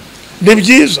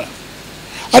byiza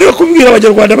ariko kubwira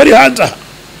abanyarwanda bari hanze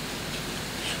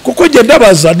kuko ngenda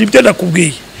baza nibyo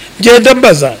nakubwiye ngenda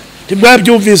mbaza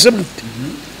ntimwabyumvise mute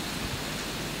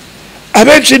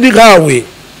abenshi ni nkawe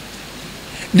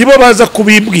nibo baza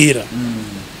kubimbwira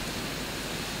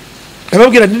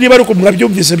ababwira niba ari uko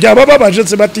mwabyumvise byaba babaje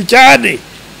se bati cyane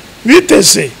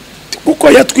bitese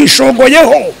kuko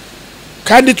yatwishongoyeho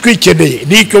kandi twikeneye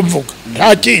nicyo mvuga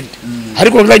nta kindi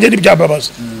ariko nganje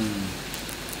n'ibyambabaza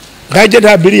nganje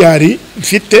nta miliyari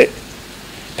mfite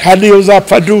nta niyo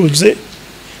zapfa ndunze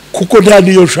kuko nta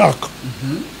niyo nshaka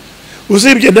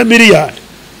uzibye na miliyari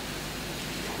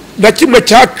na kimwe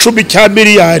cya 10 cya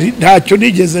miliyari ntacyo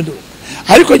nigeze no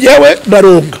ariko yewe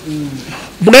maronga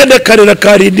mwene karera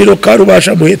karindiro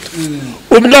karubasha muheta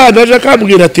umwana aje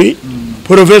akambwira ati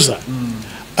professor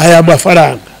aya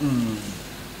mafaranga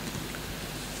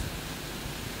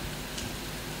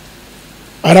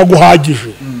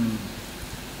araguhagije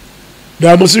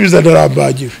ndamusubiza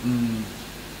narambagije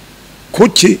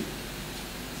kuki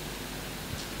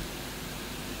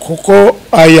kuko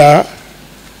aya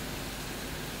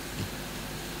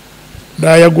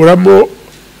nayaguramo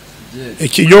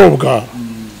ikinyobwa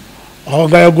aho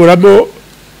ngayaguramo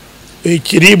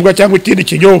ikiribwa cyangwa ikindi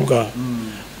kinyobwa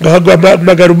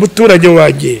ngahamagara umuturage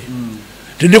wanjye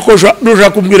niko nushaka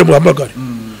kumbwira muhamagare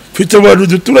mfite abantu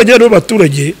duturanye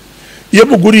n'abaturage iyo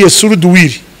muguriye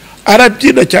suruduwiri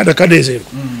arabyina cyane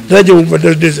akanezerwa nanjye wumva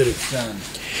ndanezerewe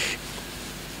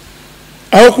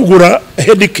aho kugura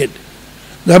Heineken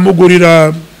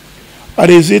nkamugurira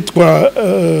arizitwa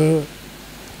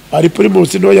ari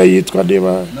primus noya yitwa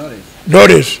niba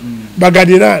Knowledge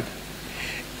baganirana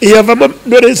iyavamo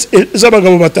Knowless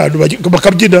z'abagabo batanu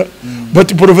bakabyina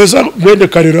bati professor mwende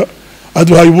karira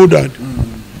aduhaye ubundane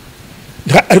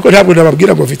ariko ntabwo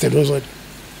nababwira ngo mfite nozone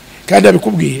kandi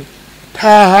abikubwiye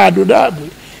nta hantu namwe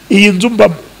iyi nzu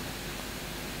mbamo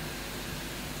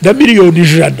na miliyoni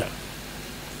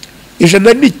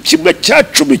ijana ni kimwe cya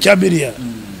 10 cya miliyari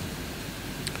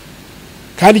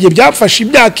kandi ibyo byafashe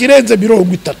imyaka irenze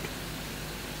 30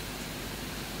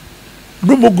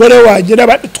 n'umugore wanjye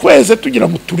n'abandi twese tugira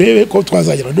ngo turebe ko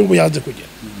twazagera n'ubu yanze kugera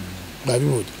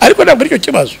babibonye ariko ntabwo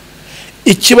aricyo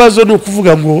ikibazo ni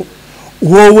ukuvuga ngo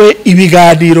wowe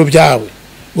ibiganiro byawe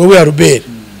wowe ya Robert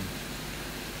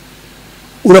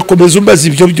urakomeza umbaza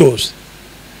ibyo byose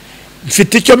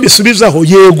mfite icyo mbisubizaho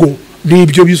yego ni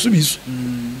ibyo bisubizo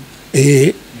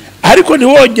ariko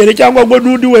ntiwongere cyangwa ngo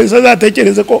n'undi wese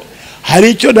azatekereze ko hari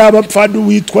icyo naba mpfana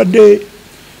witwa nde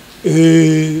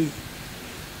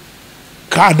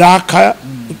kanaka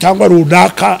cyangwa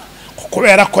runaka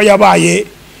kubera ko yabaye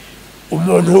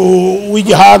umuntu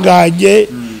w'igihanganye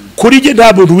kuri nge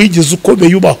nta muntu wigeze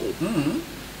ukomeye ubaho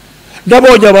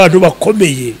nabonye abantu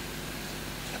bakomeye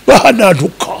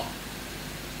bahanantuka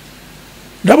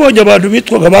nabonye abantu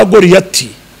bitwaga ba Goriyati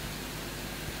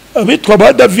abitwa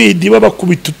ba Davidi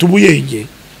babakubita utubuyenge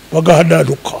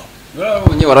bagahanantuka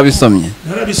warabisomye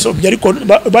narabisomye ariko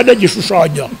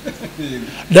banagishushanyo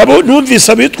nabo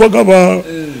numvise abitwaga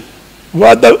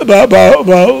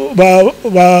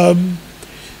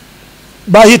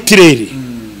ba Hitleri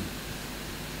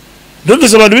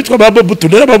numvise abantu bitwa ba Bantu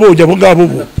narababonye abo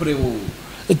ngabo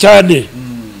cyane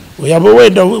uyabo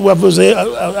wenda wavuze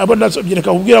abona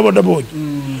sobyereka kubwira abo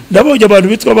nabonye abantu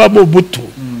bitwa ba Bantu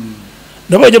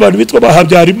nabonye abantu bitwa ba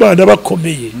Habyarimana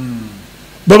bakomeye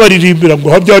babaririmbira ngo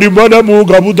Habyarimana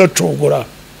mugabo udacogora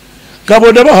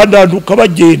kabona bahananduka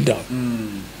bagenda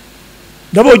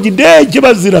nabonye indege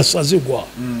bazirasa zigwa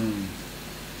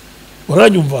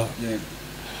uranyumva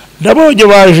nabonye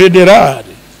ba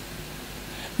generale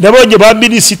nabonye ba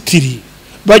minisitiri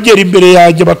bagera imbere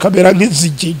yanjye bakamera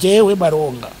nk'inzige jewe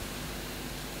Maronga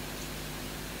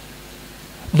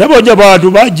nabonye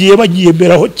abantu bagiye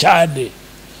mberaho cyane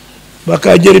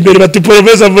bakagera imbere bati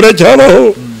professor mvura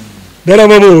cyabaho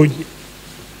narababonye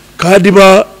kandi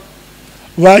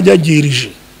banyagirije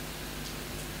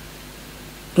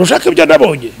ntushaka ibyo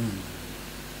nabonye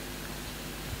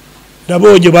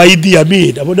ba Idi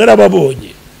Amin abo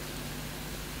narababonye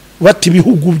bati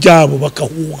ibihugu byabo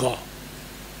bakahuga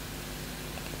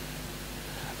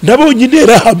nabonye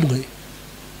intera hamwe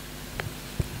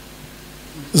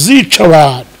zica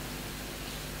abantu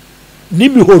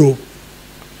n'imihoro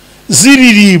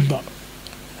ziririmba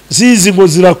zizi ngo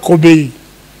zirakomeye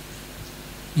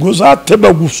ngo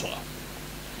zatema gusa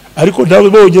ariko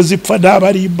nabonye zipfa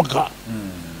n'abarimbwa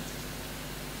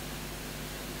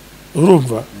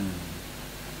urumva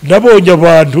nabonye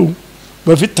abantu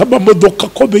bafite amamodoka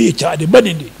akomeye cyane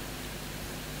manini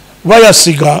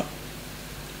bayasiga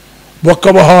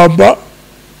bakabahamba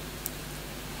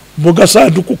mu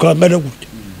gasanduku kangana gutya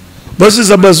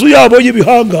basize amazu yabo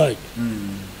y'ibihanganye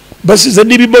basize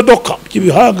n'ibimodoka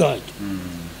by'ibihanganye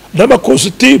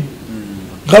n'amakositimu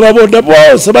nkababona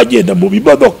bose bagenda mu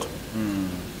bimodoka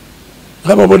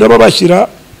nkababona babashyira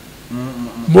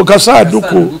mu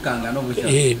gasanduku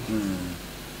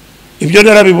ibyo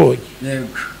narabibonye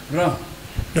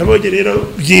nabonye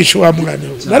rero byinshi wa mwana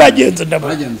naragenze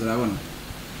ndabona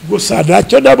gusa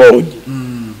ntacyo nabonye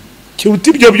kiruta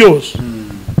ibyo byose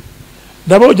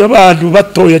nabonye abantu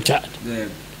batoya cyane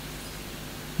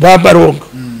ba Maronga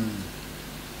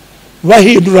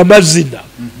bahindura amazina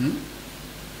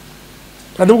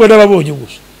nubwo nababonye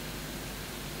gusa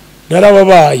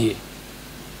narababaye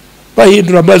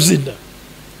bahindura amazina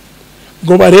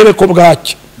ngo barebe ko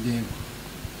bwacya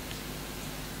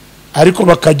ariko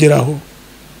bakageraho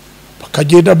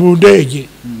bakagenda mu ndege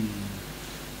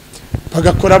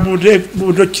bagakora mu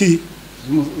ntoki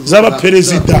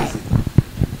z'abaperezida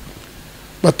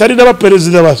batari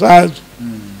n'abaperezida basanzwe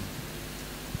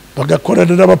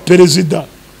bagakorana n'abaperezida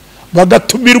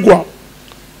bagatumirwa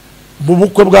mu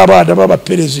bukwe bw'abana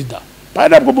b'abaperezida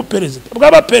bana bw'umuperezida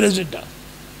bw'abaperezida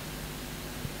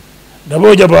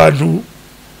nabonye abantu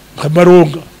nka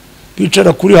Maronga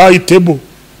bicara kuri high table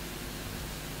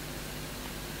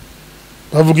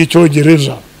bavuga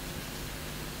icyongereza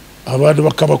abantu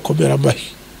bakabakomera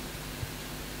amashyi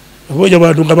nabonye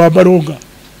abantu nka ba Maronga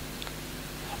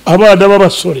abana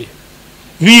b'abasore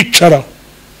bicara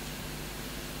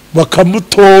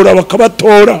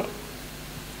bakabatora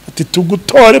ati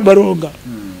tugutore Maronga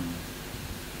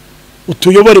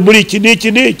utuyobore muri iki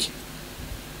n'iki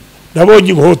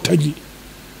nabonye inkotanyi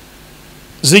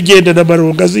zigenda na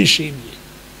Maronga zishimye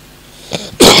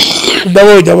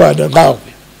ndabonye abana nkawe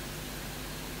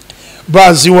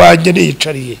bazi wanjye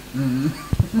niyicariye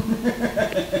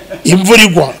imvura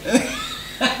igwa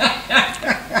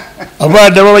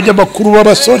abana b'abanyamakuru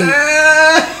b'abasore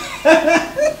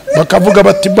bakavuga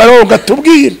bati Maronga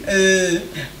tubwire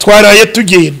twaraye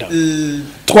tugenda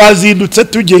twazindutse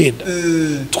tugenda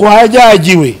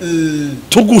twanyagiwe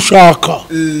tugushaka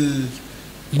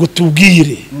ngo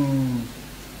tubwire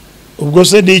ubwo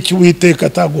se n'iki Uwiteka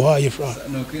ataguhaye shaka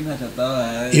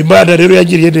Imana rero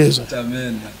yagiriye neza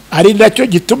ari nacyo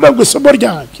gituma ngo isomo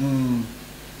ryanjye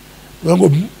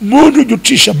ngo muntu ujye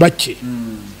ucisha make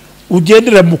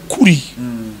ugendera mu kuri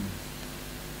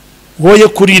woye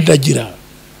kurindagira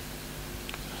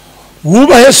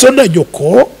wubahe so na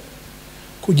nyoko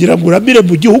kugira ngo uramire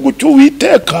mu gihugu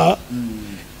cy'Uwiteka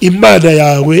Imana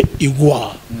yawe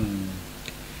igwa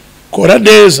kora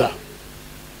neza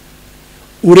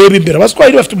ureba imbere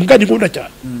abaswahili bafite umugani nkunda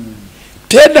cyane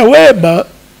tenda wema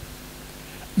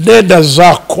nenda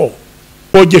zako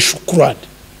oge shukrani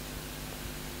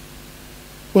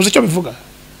uzi icyo bivuga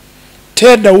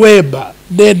tenda wema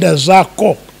nenda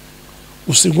zako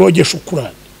usingoge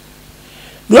shukrani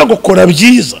nubwo kora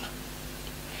byiza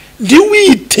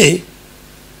ndiwite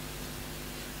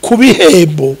ku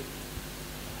bihembo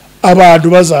abantu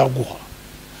bazaguha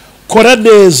kora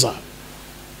neza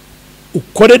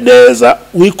ukore neza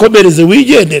wikomereze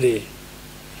wigendere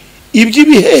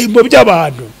iby'ibihembo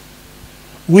by'abantu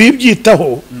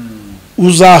wibyitaho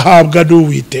uzahabwa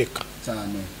n'Uwiteka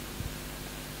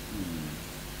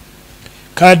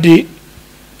kandi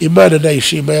Imana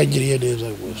ndayishima yangiriye neza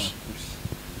rwose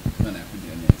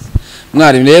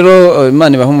mwari rero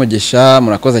Imana ibaha umugisha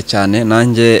murakoze cyane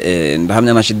nanjye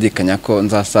ndahamya nashidikanya ko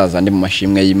nzasaza ndi mu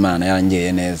mashimwe y'Imana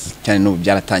yarangiriye neza cyane n'ubu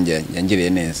byaratangiye yangiriye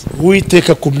neza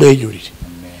Uwiteka kumwenyurire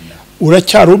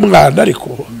uracyari umwana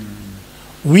ariko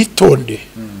witonde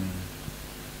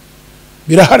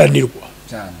biraharanirwa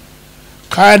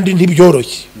kandi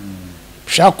ntibyoroshye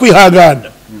ushaka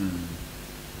kwihangana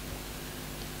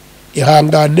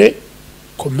ihangane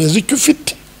komeza icyo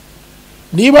ufite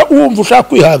niba wumva ushaka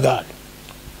kwihangana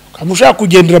kandi ushaka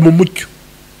kugendera mu mucyo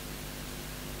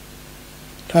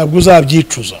ntabwo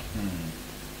uzabyicuza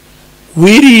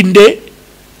wirinde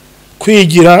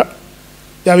kwigira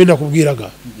yabi nakubwiraga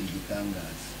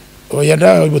oya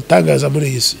nawe butangaza muri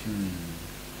iyi si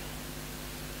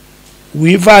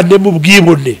wivane mu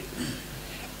bwibone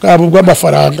bwaba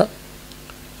ubw'amafaranga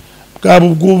bwaba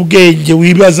ubw'ubwenge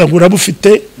wibaza ngo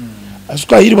urabufite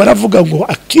Aswahili baravuga ngo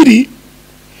akili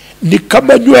ni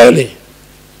kama nywele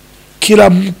kila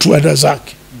mtu ana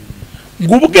zake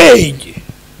ngo ubwenge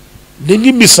ni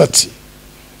nk'imisatsi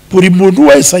buri muntu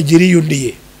wese agira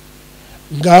iyundiye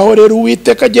ngaho rero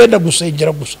Uwiteka agenda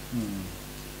gusengera gusa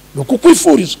no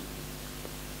kukwifuriza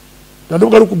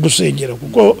nubwo ari kugusengera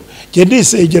kuko genda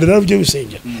isengera nabyo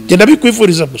bisengera genda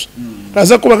bikwifuriza gusa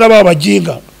raza kuba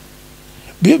nk'ababaginga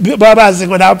babaze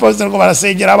ngo n'abapositeri ngo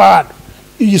barasengera abantu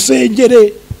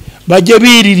isengere bajye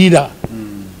biririra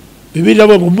Bibiliya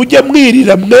ngo mujye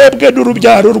mwirira mwebwe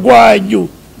n'urubyaro rwanyu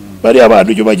bari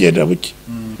abantu ujye bagendera buke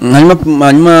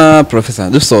hanyuma Professor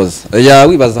dusoza ya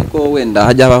wibaza ko wenda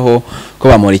hajya habaho ko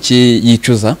Bamporiki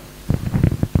yicuza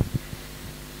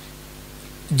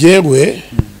jewe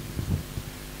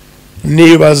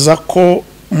nibaza ko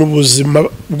mu buzima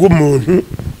bw'umuntu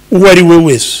uwo ari we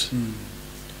wese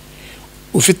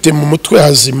ufite mu mutwe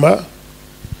hazima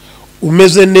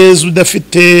umeze neza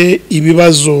udafite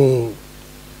ibibazo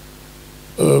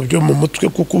byo mu mutwe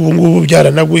kuko ubu ngubu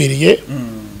byaranagwiriye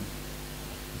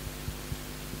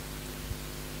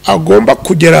agomba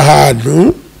kugera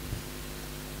ahantu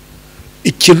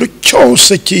ikintu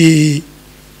cyose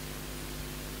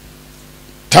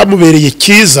kitamubereye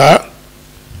cyiza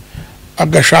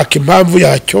agashaka impamvu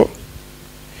yacyo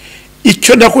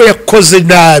icyo nako yakoze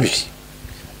nabi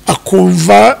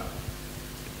akumva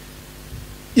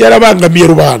yarabangamiye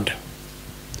rubanda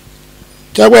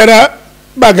cyangwa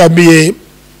yarabangamiye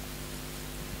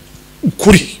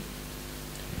ukuri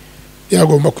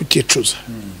yagomba kukicuza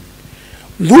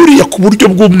nkuriya ku buryo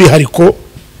bw'umwihariko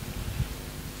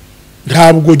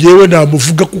ntabwo ngewe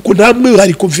namuvuga kuko nta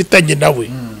mwihariko mfitanye nawe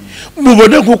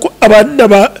mubona nkuko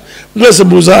abana mwese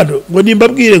muzano ngo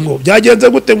nimbabwire ngo byagenze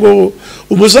gute ngo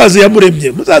umusaza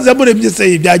yamuremye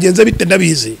se byagenze bite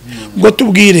nabizi ngo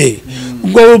tubwire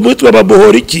ngo witwa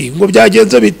Bamporiki ngo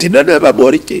byagenze bite nane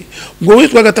Bamporiki ngo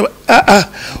witwa gataba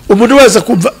umuntu wese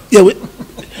kumva yewe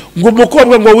ngo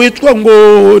umukobwa ngo witwa ngo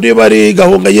niba ari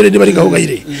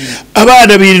Gahongayire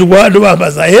abana birirwa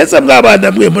bambaza heza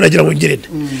mwabana mwe muragira ngo ngirene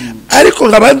ariko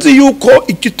ngabanzi yuko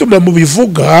igituma mu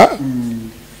bivuga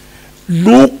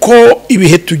nuko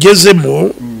ibihe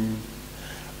tugezemo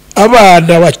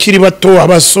abana bakiri bato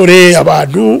abasore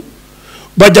abantu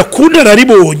bajya ku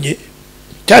nararibonye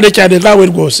cyane cyane nawe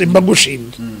rwose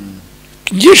mbagushimye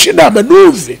ngisha inama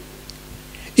nuve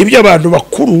ibyo abantu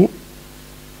bakuru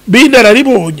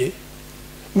b'inararibonye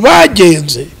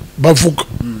bagenze bavuga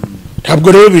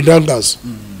ntabwo rero binangaza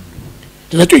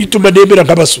nacyo gituma nemera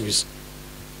nkabasubiza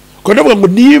ko ndavuga ngo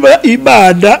niba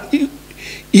Imana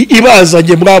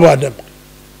ibazanye mwabana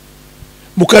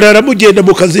mukarara mugenda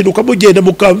mukazinduka mugenda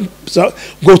mukaza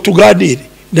ngo tuganire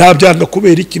nta byanga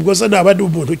kubera iki bwo nabandi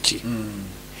umuntu ki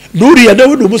nuriya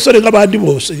nawe ni umusore nk'abandi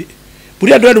bose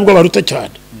buriya nawe nubwo baruta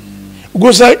cyane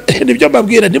gusa nibyo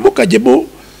mbabwira ntimukajye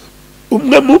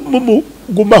umwe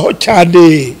gumaho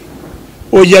cyane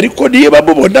oya ariko niba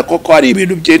mubona koko hari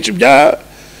ibintu byinshi bya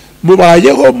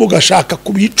mubayeho mugashaka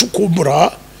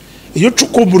kubicukumbura iyo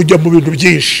ucukumbura ujya mu bintu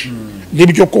byinshi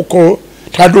nibyo koko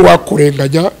nta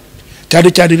n'uwakurenganya cyane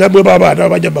cyane namwe b'abana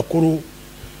b'abanyamakuru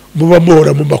muba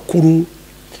muhora mu makuru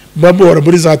muba muhora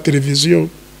muri za televiziyo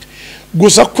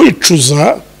gusa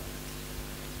kwicuza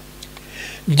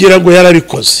ngira ngo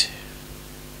yarabikoze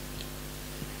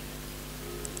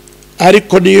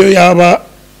ariko niyo yaba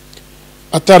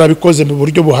atarabikoze mu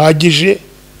buryo buhagije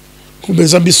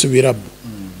kumeza mbisubiramo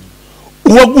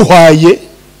uwaguhaye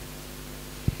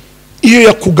iyo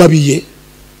yakugabiye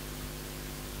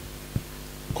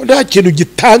ko nta kintu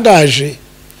gitangaje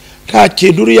nta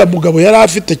kintu uriya mugabo yari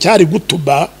afite cyari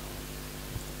gutuma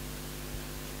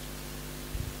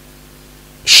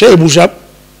shebuja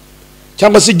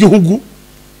cyangwa se igihugu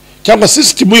cyangwa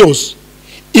sisitemu yose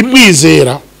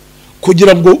imwizera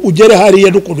kugira ngo ugere hariya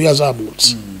n'ukuntu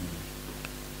yazamutse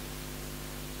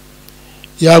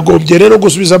yagombye rero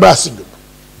gusubiza amaso inyuma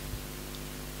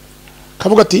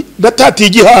kavuga ati ndatatiye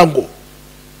igihango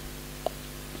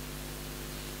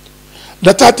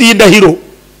ndatatiye indahiro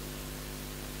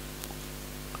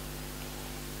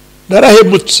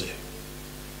narahemutse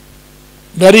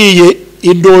nariye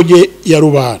indonke ya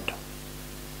rubanda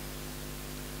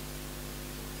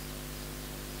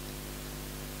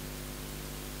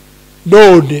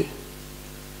none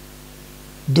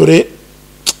dore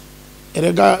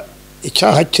erega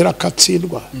icyaha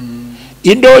kirakatsindwa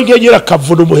indonke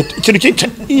nyirakavuna umuheto ikintu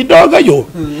indonke yo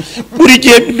buri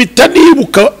gihe mpita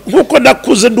nibuka nkuko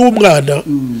nakuze n'umwana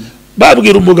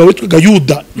babwira umugabo witwaga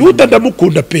Yuda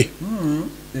ndamukunda pe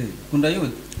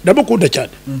ndamukunda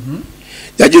cyane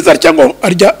yagize atya ngo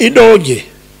arya indonke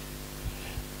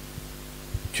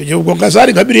icyo gihe ubwo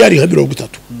ngazari nka miliyari nka 30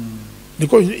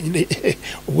 niko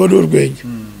ubwo ni urwenya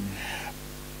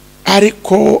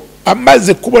ariko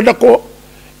amaze kubona ko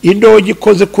indonke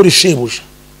ikoze kuri shebuja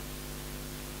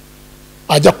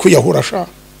ajya kwiyahura sha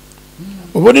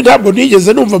ubundi ntabwo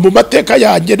nigeze numva mu mateka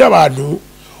yanjye n'abantu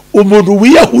umuntu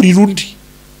wiyahurira undi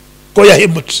ko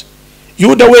yahemutse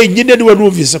Yuda wenyine niwe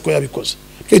numvise ko yabikoze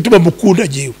bituma mukunda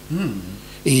giwe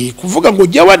kuvuga ngo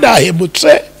jyawa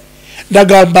nahemutse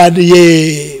ndagambaniye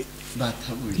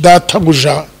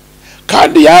databuja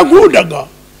kandi yankundaga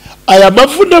aya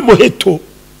mavuna muheto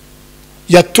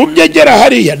yatumye agera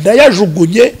hariya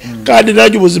ndayajugunye kandi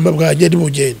nanjye ubuzima bwanjye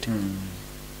ntibugende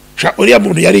uriya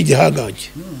muntu yari igihangange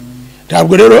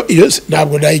ntabwo rero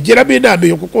ntabwo nayigeramo inama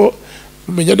yo kuko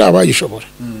umenya ntabayishobora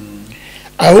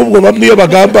ahubwo bamwe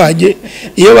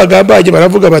iyo bagambanye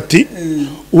baravuga bati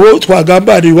uwo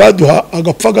twagambaniye waduha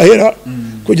agapfa gahera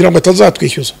kugira ngo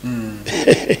atazatwishyuza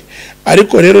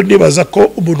ariko rero nibaza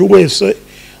ko umuntu wese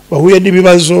wahuye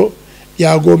n'ibibazo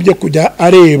yagombye kujya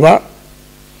areba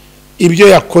ibyo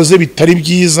yakoze bitari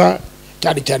byiza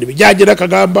cyane cyane ibijyanye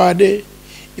n'akagambane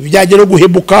ibijyanye no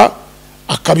guhemuka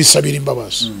akabisabira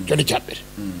imbabazi cyo ni cyambere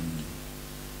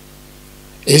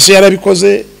ese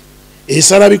yarabikoze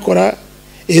ese arabikora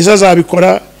ese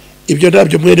azabikora ibyo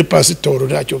nabyo mwene pasitoro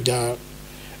ntacyo bya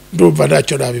ndumva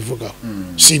ntacyo nabivugaho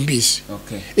simbizi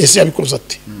ese yabikoze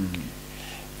ati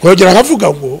kongera akavuga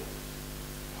ngo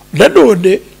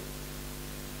nanone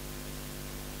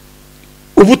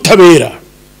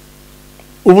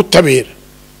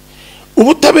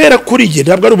ubutabera kuri njye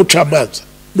ntabwo ari ubucamanza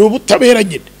ni ubutabera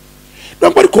nyine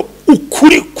ntabwo ariko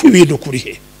ukuri kw'ibintu kuri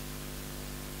he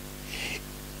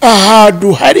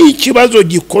ahantu hari ikibazo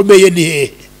gikomeye ni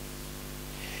hehe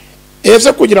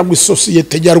ese kugira ngo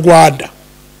isosiyete nyarwanda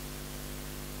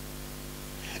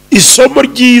isomo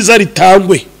ryiza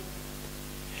ritangwe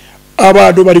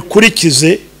abantu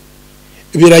barikurikize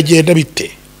biragenda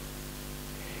bite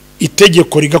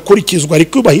itegeko rigakurikizwa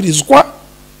rikubahirizwa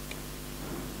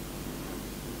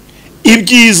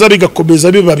ibyiza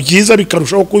bigakomeza biba byiza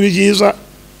bikarushaho kuba byiza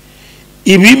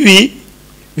ibibi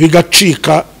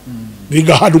bigacika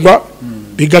bigahanwa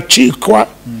bigacikwa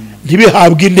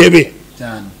ntibihabwe intebe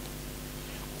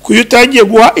kuyo utangiye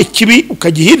guha ikibi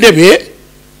ukagiha intebe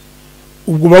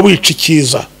ubwo uba wica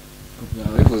icyiza.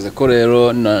 bivuze ko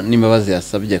rero n'imbabazi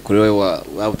yasabye kuri we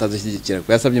waba utazishyigikira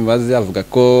ko yasabye imbabazi avuga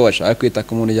ko ashaka kwita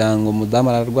ku muryango umudamu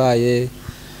ararwaye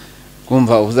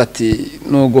kumva uvuze ati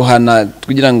nuguhana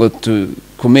kugira ngo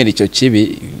tukumere icyo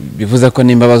kibi bivuze ko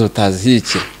n'imbabazi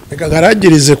utazishyigikira. Reka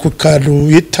ngarangirize ku kantu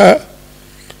bita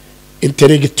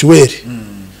intellectuel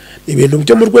ibintu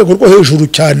byo mu rwego rwo hejuru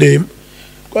cyane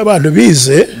rw'abantu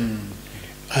bize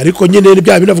ariko nyine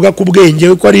bya binavuga ku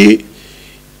bwenge ko ari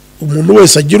umuntu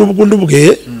wese agira ubwundu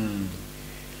bwe.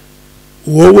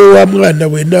 Wowe wa mwana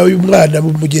we nawe umwana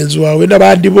mugenzi wawe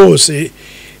n'abandi bose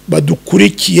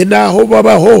badukurikiye naho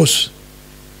baba hose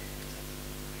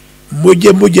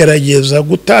mujye mugerageza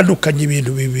gutandukanya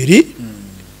ibintu bibiri,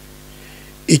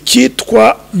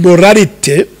 icyitwa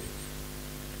moralite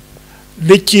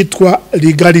n'icyitwa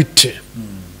legalite.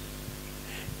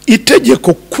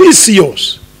 Itegeko ku isi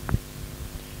yose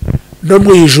no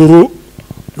mu ijuru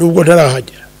nubwo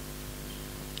ntarahagera,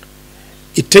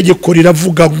 itegeko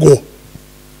riravuga ngo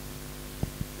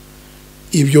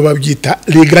ibyo babyita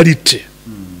legalite.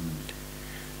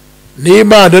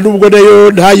 N'Imana nubwo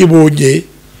nayo ntayibonye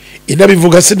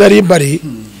inabivuga sinari mbari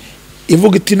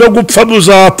ivuga iti no gupfa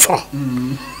muzapfa.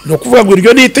 No kuvuga ngo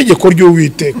iryo ni itegeko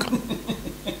ry'Uwiteka.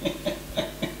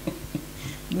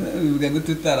 bivuga ngo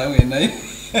tutarahuye nayo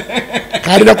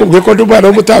kandi nakubwiye ko ndi umwana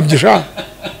w'umutambyi sha.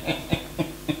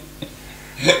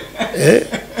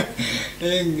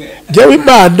 Jewe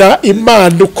Imana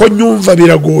uko nyumva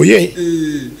biragoye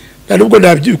na nubwo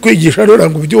nabyikwigisha rero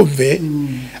ngo ubyumve.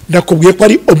 Nakubwiye ko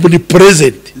ari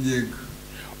omnipresent,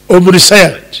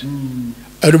 omniscient,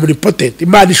 omnipotent.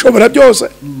 Imana ishobora byose,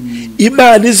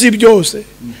 Imana izi byose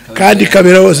kandi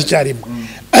ikabera hose icyarimwe.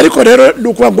 Ariko rero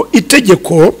nukuvuga ngo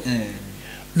itegeko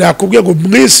nakubwiye ngo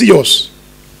mu isi yose,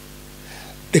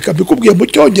 reka mbikubwiye mu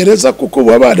Cyongereza kuko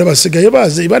ubu abana basigaye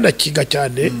bazi banakiga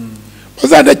cyane,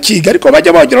 bazanakiga ariko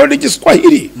bajya bongeraho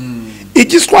n'igiswahili.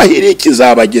 Igiswahili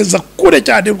kizabageza kure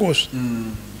cyane rwose.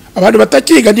 Abantu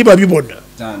batakiga ntibabibona.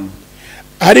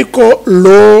 Ariko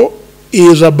law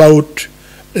is about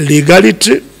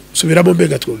legality. Subiramo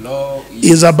mbega twa.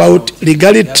 Is about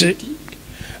legality,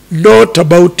 not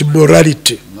about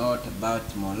morality. Not about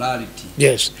morality.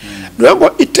 Yes.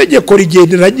 Nubwo itegeko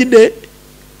rigendera nyine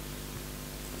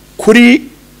kuri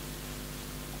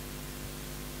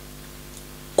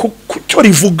kucyo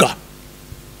rivuga.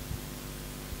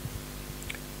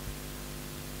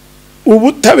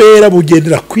 Ubutabera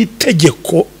bugendera ku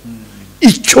itegeko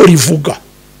icyo rivuga.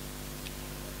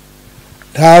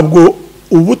 Ntabwo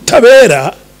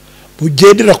ubutabera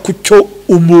bugendera ku cyo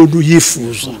umuntu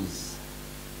yifuza.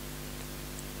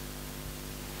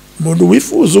 Umuntu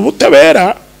wifuza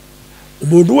ubutabera,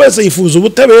 umuntu wese yifuza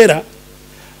ubutabera,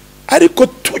 ariko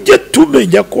tujye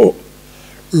tumenya ko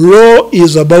law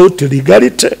is about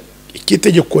legality,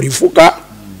 itegeko rivuga,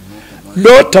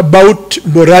 not about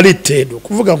morality. No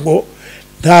kuvuga ngo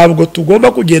ntabwo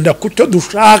tugomba kugenda ku cyo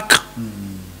dushaka,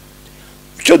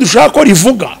 icyo dushaka ko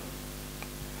rivuga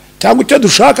cyangwa icyo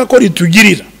dushaka ko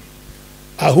ritugirira,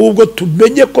 ahubwo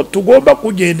tumenye ko tugomba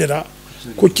kugendera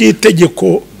ku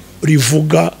cy'itegeko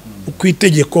rivuga, uko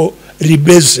itegeko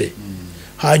rimeze.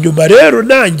 Hanyuma rero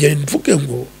nanjye mvuge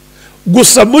ngo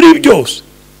gusa muri byose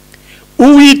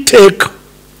Uwiteka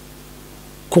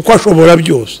kuko ashobora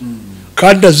byose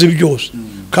kandi azi byose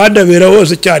kandi abera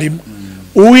hose icyarimwe,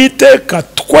 Uwiteka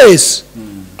twese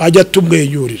ajya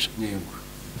tumwenyurira.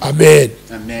 Amen.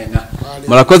 Amen.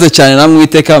 Murakoze cyane namwe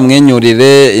Uwiteka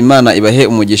bamwenyurire, Imana ibahe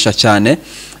umugisha cyane.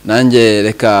 Nanjye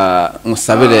reka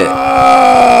musabire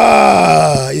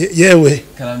yewe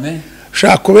karame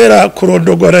shaka kubera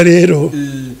kurondogora rero.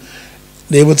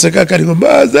 Nebutse kakarimo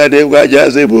mazane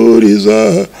bwajyaze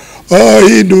buriza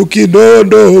ahinduka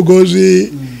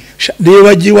indondogozi.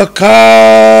 Nibagiwe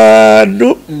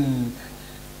akantu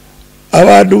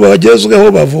abantu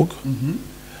bagezweho bavuga.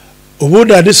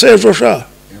 Ubundi handitse ejo sha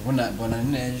bona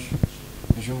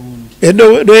ejo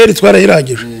bundi Noheli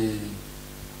twarayirangije.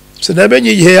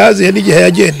 Sinamenye igihe yaziye n'igihe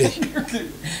yagendeye.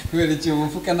 Kubera iki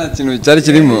umufuka nta kintu cyari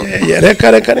kirimo.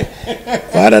 Reka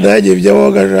barananye ibyo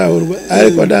woga jahurwa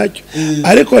ariko ntacyo.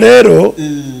 Ariko rero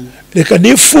reka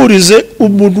nifurize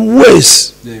umuntu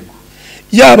wese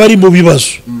yaba ari mu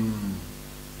bibazo,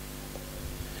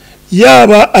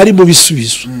 yaba ari mu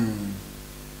bisubizo,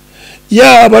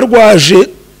 yaba arwaje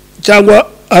cyangwa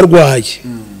arwaye,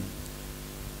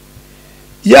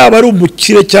 yaba ari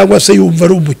umukire cyangwa se yumva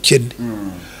ari umukene,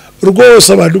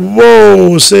 rwose abantu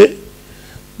bose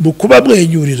mu kuba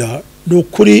mwenyurira ni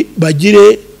ukuri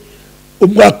bagire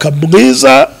umwaka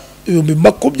mwiza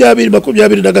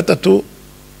 2023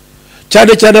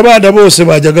 cyane cyane abana bose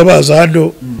bajyaga baza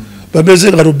hano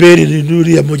bameze nka Ruberi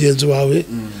n'uriya mugenzi wawe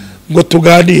ngo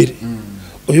tuganire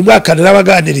uyu mwaka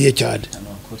narabaganiriye cyane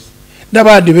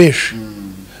n'abandi benshi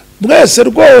mwese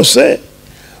rwose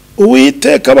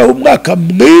Uwiteka abaha umwaka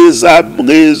mwiza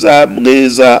mwiza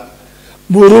mwiza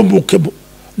murumbuke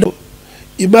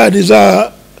Imana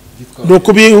iza no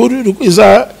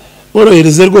kubihuriza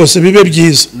borohereze rwose bibe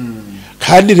byiza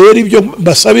kandi rero ibyo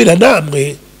mbasabira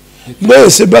namwe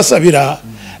mwese mbasabira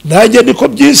nanjye niko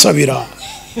byisabira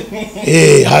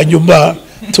hanyuma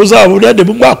tuzabonane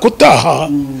mu mwaka utaha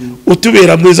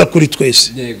utubera mwiza kuri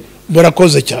twese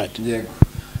murakoze cyane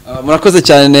murakoze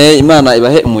cyane Imana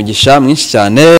ibahe umugisha mwinshi cyane